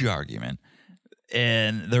huge argument,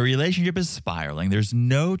 and the relationship is spiraling. There's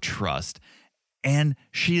no trust. And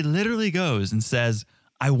she literally goes and says,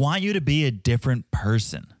 I want you to be a different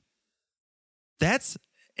person. That's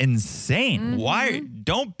insane. Why?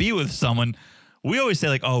 Don't be with someone. We always say,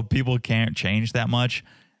 like, oh, people can't change that much.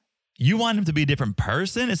 You want him to be a different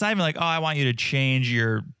person? It's not even like, oh, I want you to change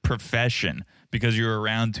your profession because you're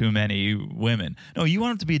around too many women. No, you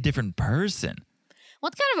want him to be a different person.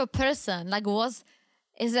 What kind of a person? Like,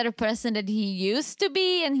 is that a person that he used to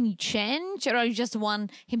be and he changed? Or you just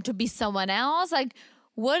want him to be someone else? Like,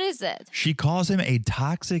 what is it? She calls him a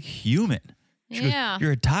toxic human. She goes,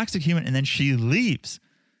 you're a toxic human, and then she leaves.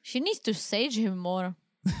 She needs to sage him more.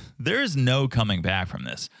 There is no coming back from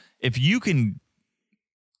this. If you can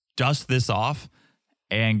dust this off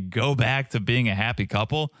and go back to being a happy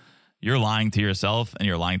couple, you're lying to yourself and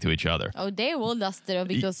you're lying to each other. Oh, they will dust it off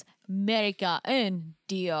because America and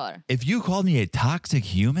DR. If you called me a toxic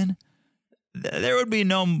human, there would be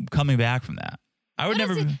no coming back from that. I would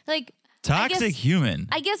never be like toxic human.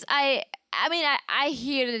 I guess I mean I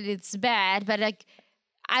hear that it's bad, but like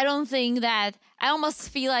I don't think that I almost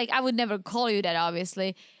feel like I would never call you that,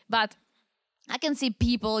 obviously, but I can see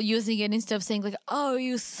people using it instead of saying like, "Oh,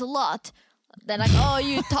 you slut." Then like, "Oh,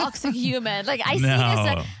 you toxic human." Like I see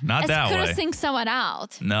this not as that cursing way. someone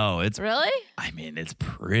out. No, it's really. I mean, it's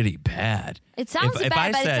pretty bad. It sounds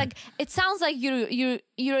bad, but it's like it sounds like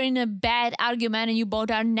you're in a bad argument and you both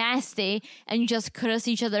are nasty and you just curse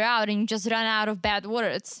each other out and you just run out of bad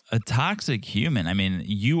words. A toxic human. I mean,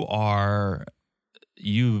 you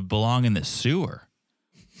belong in the sewer.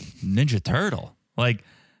 Ninja Turtle. Like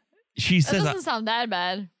she says, it doesn't sound that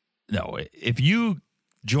bad. No, if you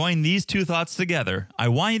join these two thoughts together, I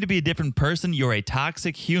want you to be a different person. You're a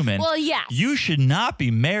toxic human. Well, yes. You should not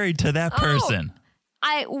be married to that person.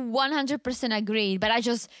 I 100% agreed, but I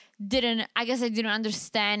didn't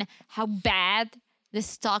understand how bad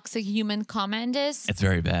this toxic human comment is. It's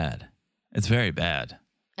very bad. It's very bad.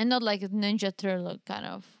 And not like a Ninja Turtle kind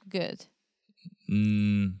of good.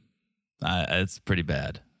 It's pretty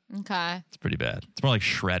bad. Okay. It's pretty bad. It's more like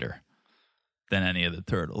Shredder than any of the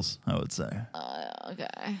turtles, I would say.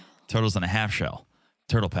 Okay. Turtles in a half shell.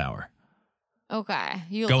 Turtle power. Okay.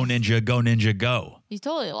 Go Ninja, go Ninja, go. You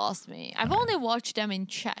totally lost me. I've only watched them in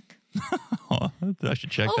Czech. I should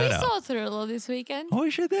check that out. We saw Turtle this weekend. Oh,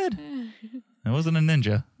 we sure did. It wasn't a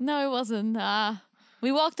ninja. No, it wasn't.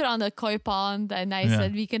 We walked around the koi pond and I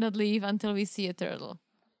said we cannot leave until we see a turtle.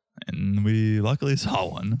 And we luckily saw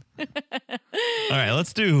one. All right,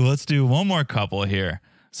 let's do one more couple here.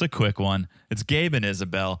 It's a quick one. It's Gabe and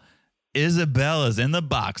Isabel. Isabel is in the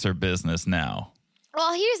boxer business now.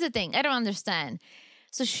 Well, here's the thing. I don't understand.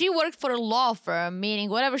 So she worked for a law firm, meaning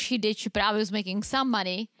whatever she did, she probably was making some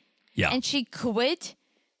money. Yeah. And she quit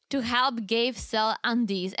to help Gabe sell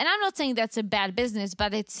undies. And I'm not saying that's a bad business,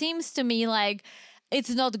 but it seems to me like it's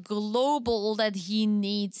not global that he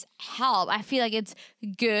needs help. I feel like it's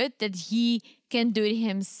good that he can do it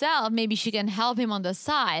himself. Maybe she can help him on the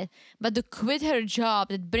side. But to quit her job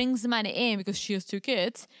that brings money in because she has 2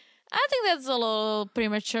 kids, I think that's a little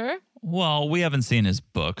premature. Well, we haven't seen his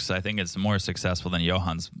books. I think it's more successful than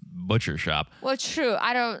Johan's butcher shop. Well, true.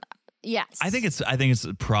 Yes. I think it's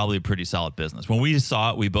probably a pretty solid business. When we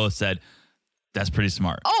saw it, we both said, that's pretty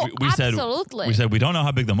smart. Oh, we absolutely. We said we don't know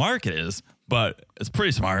how big the market is, but it's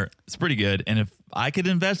pretty smart. It's pretty good. And if I could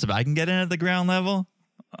invest, if I can get in at the ground level,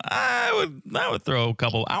 I would throw a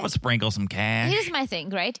couple. I would sprinkle some cash. Here's my thing,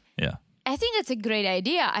 right? Yeah. I think it's a great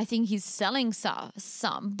idea. I think he's selling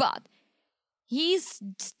some, but he's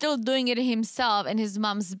still doing it himself in his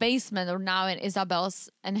mom's basement or now in Isabel's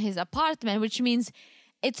and his apartment, which means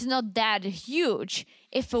it's not that huge.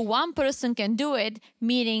 If one person can do it,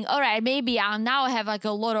 meaning, all right, maybe I'll now have like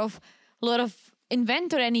a lot of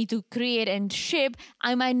inventory I need to create and ship.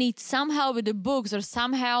 I might need some help with the books or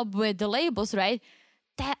some help with the labels, right?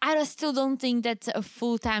 That I still don't think that's a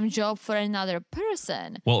full-time job for another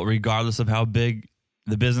person. Well, regardless of how big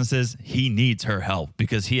the business is, he needs her help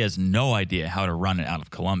because he has no idea how to run it out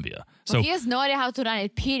of Colombia. So he has no idea how to run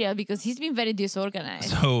it, period, because he's been very disorganized.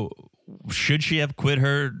 So should she have quit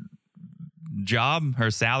her job,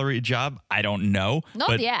 her salary job? I don't know.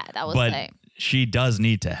 Not yet, I would say. But she does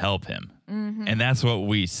need to help him. Mm-hmm. And that's what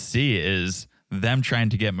we see is them trying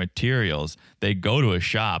to get materials. They go to a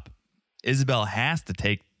shop. Isabel has to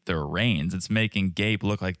take the reins. It's making Gabe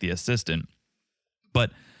look like the assistant.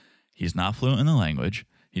 But he's not fluent in the language.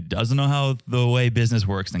 He doesn't know how the way business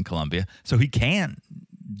works in Colombia. So he can't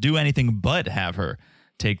do anything but have her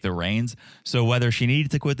take the reins. So whether she needs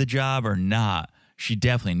to quit the job or not, she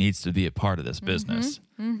definitely needs to be a part of this business.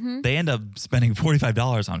 Mm-hmm. They end up spending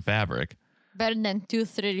 $45 on fabric. Better than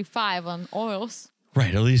 $235 on oils.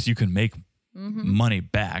 Right. At least you can make money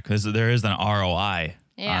back because there is an ROI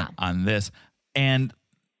on this. And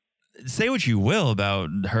say what you will about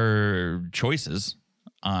her choices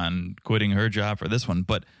on quitting her job for this one,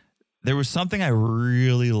 but there was something I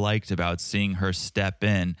really liked about seeing her step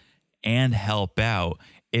in and help out.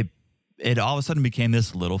 It all of a sudden became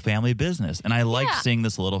this little family business, and I liked seeing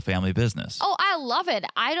this little family business. Oh, I love it.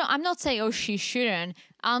 I'm not saying she shouldn't.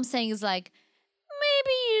 I'm saying it's like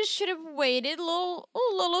maybe you should have waited a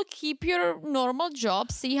little, keep your normal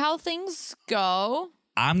job, see how things go.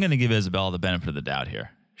 I'm going to give Isabel the benefit of the doubt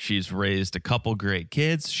here. She's raised a couple great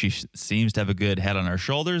kids. She seems to have a good head on her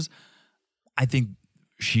shoulders. I think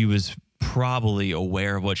she was probably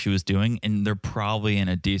aware of what she was doing, and they're probably in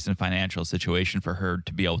a decent financial situation for her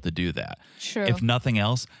to be able to do that. True. If nothing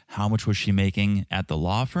else, how much was she making at the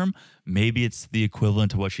law firm? Maybe it's the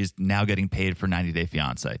equivalent to what she's now getting paid for 90 Day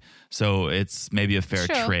Fiancé. So it's maybe a fair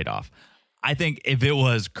trade-off. I think if it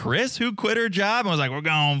was Chris who quit her job and was like, we're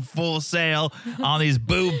going full sail on these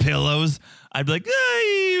boob pillows, I'd be like,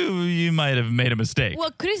 you might have made a mistake.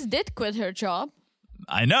 Well, Chris did quit her job.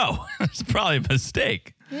 I know. It's probably a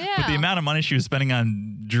mistake. Yeah. But the amount of money she was spending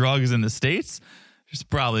on drugs in the States, she's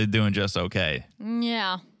probably doing just okay.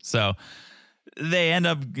 Yeah. So they end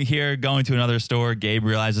up here going to another store. Gabe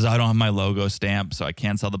realizes, I don't have my logo stamp, so I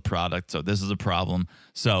can't sell the product. So this is a problem.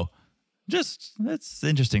 So it's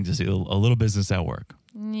interesting to see a little business at work.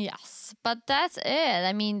 Yes. But that's it.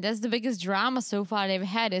 I mean, that's the biggest drama so far they've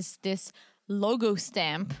had is this logo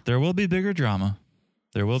stamp. There will be bigger drama.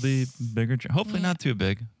 Hopefully not too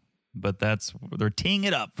big. But they're teeing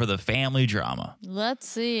it up for the family drama. Let's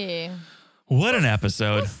see. What an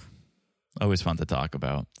episode. Always fun to talk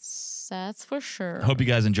about. That's for sure. Hope you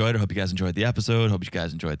guys enjoyed it. Hope you guys enjoyed the episode. Hope you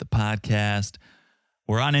guys enjoyed the podcast.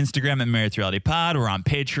 We're on Instagram at Married to Reality Pod. We're on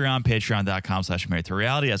Patreon, patreon.com/Married to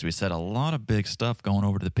Reality. As we said, a lot of big stuff going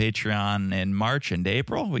over to the Patreon in March and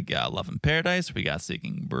April. We got Love in Paradise. We got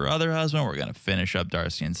Seeking Brother Husband. We're going to finish up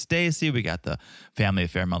Darcy and Stacy. We got the Family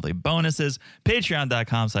Affair monthly bonuses.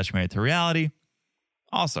 Patreon.com/Married to Reality.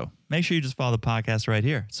 Also, make sure you just follow the podcast right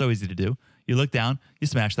here. It's so easy to do. You look down, you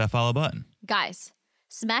smash that follow button. Guys,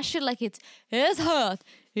 smash it like it's hot.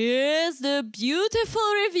 Here's the beautiful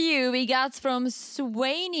review we got from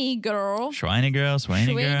Swaney Girl. Swaney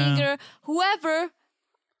Girl. Whoever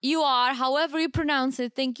you are, however you pronounce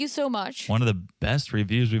it, thank you so much. One of the best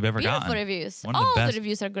reviews we've ever Beautiful gotten. reviews. One of the All best. the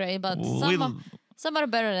reviews are great, but some are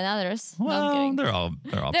better than others. No, I'm Well, kidding. they're all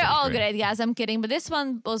They're great, guys. I'm kidding, but this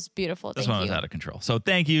one was beautiful. This Thank one you. was out of control. So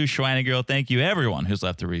thank you, Schweine Girl. Thank you, everyone who's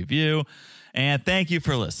left a review. And thank you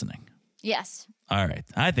for listening. Yes. All right.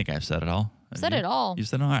 I think I've said it all. Said it all. You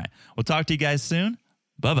said it all. All right. We'll talk to you guys soon.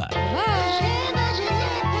 Bye-bye. Bye.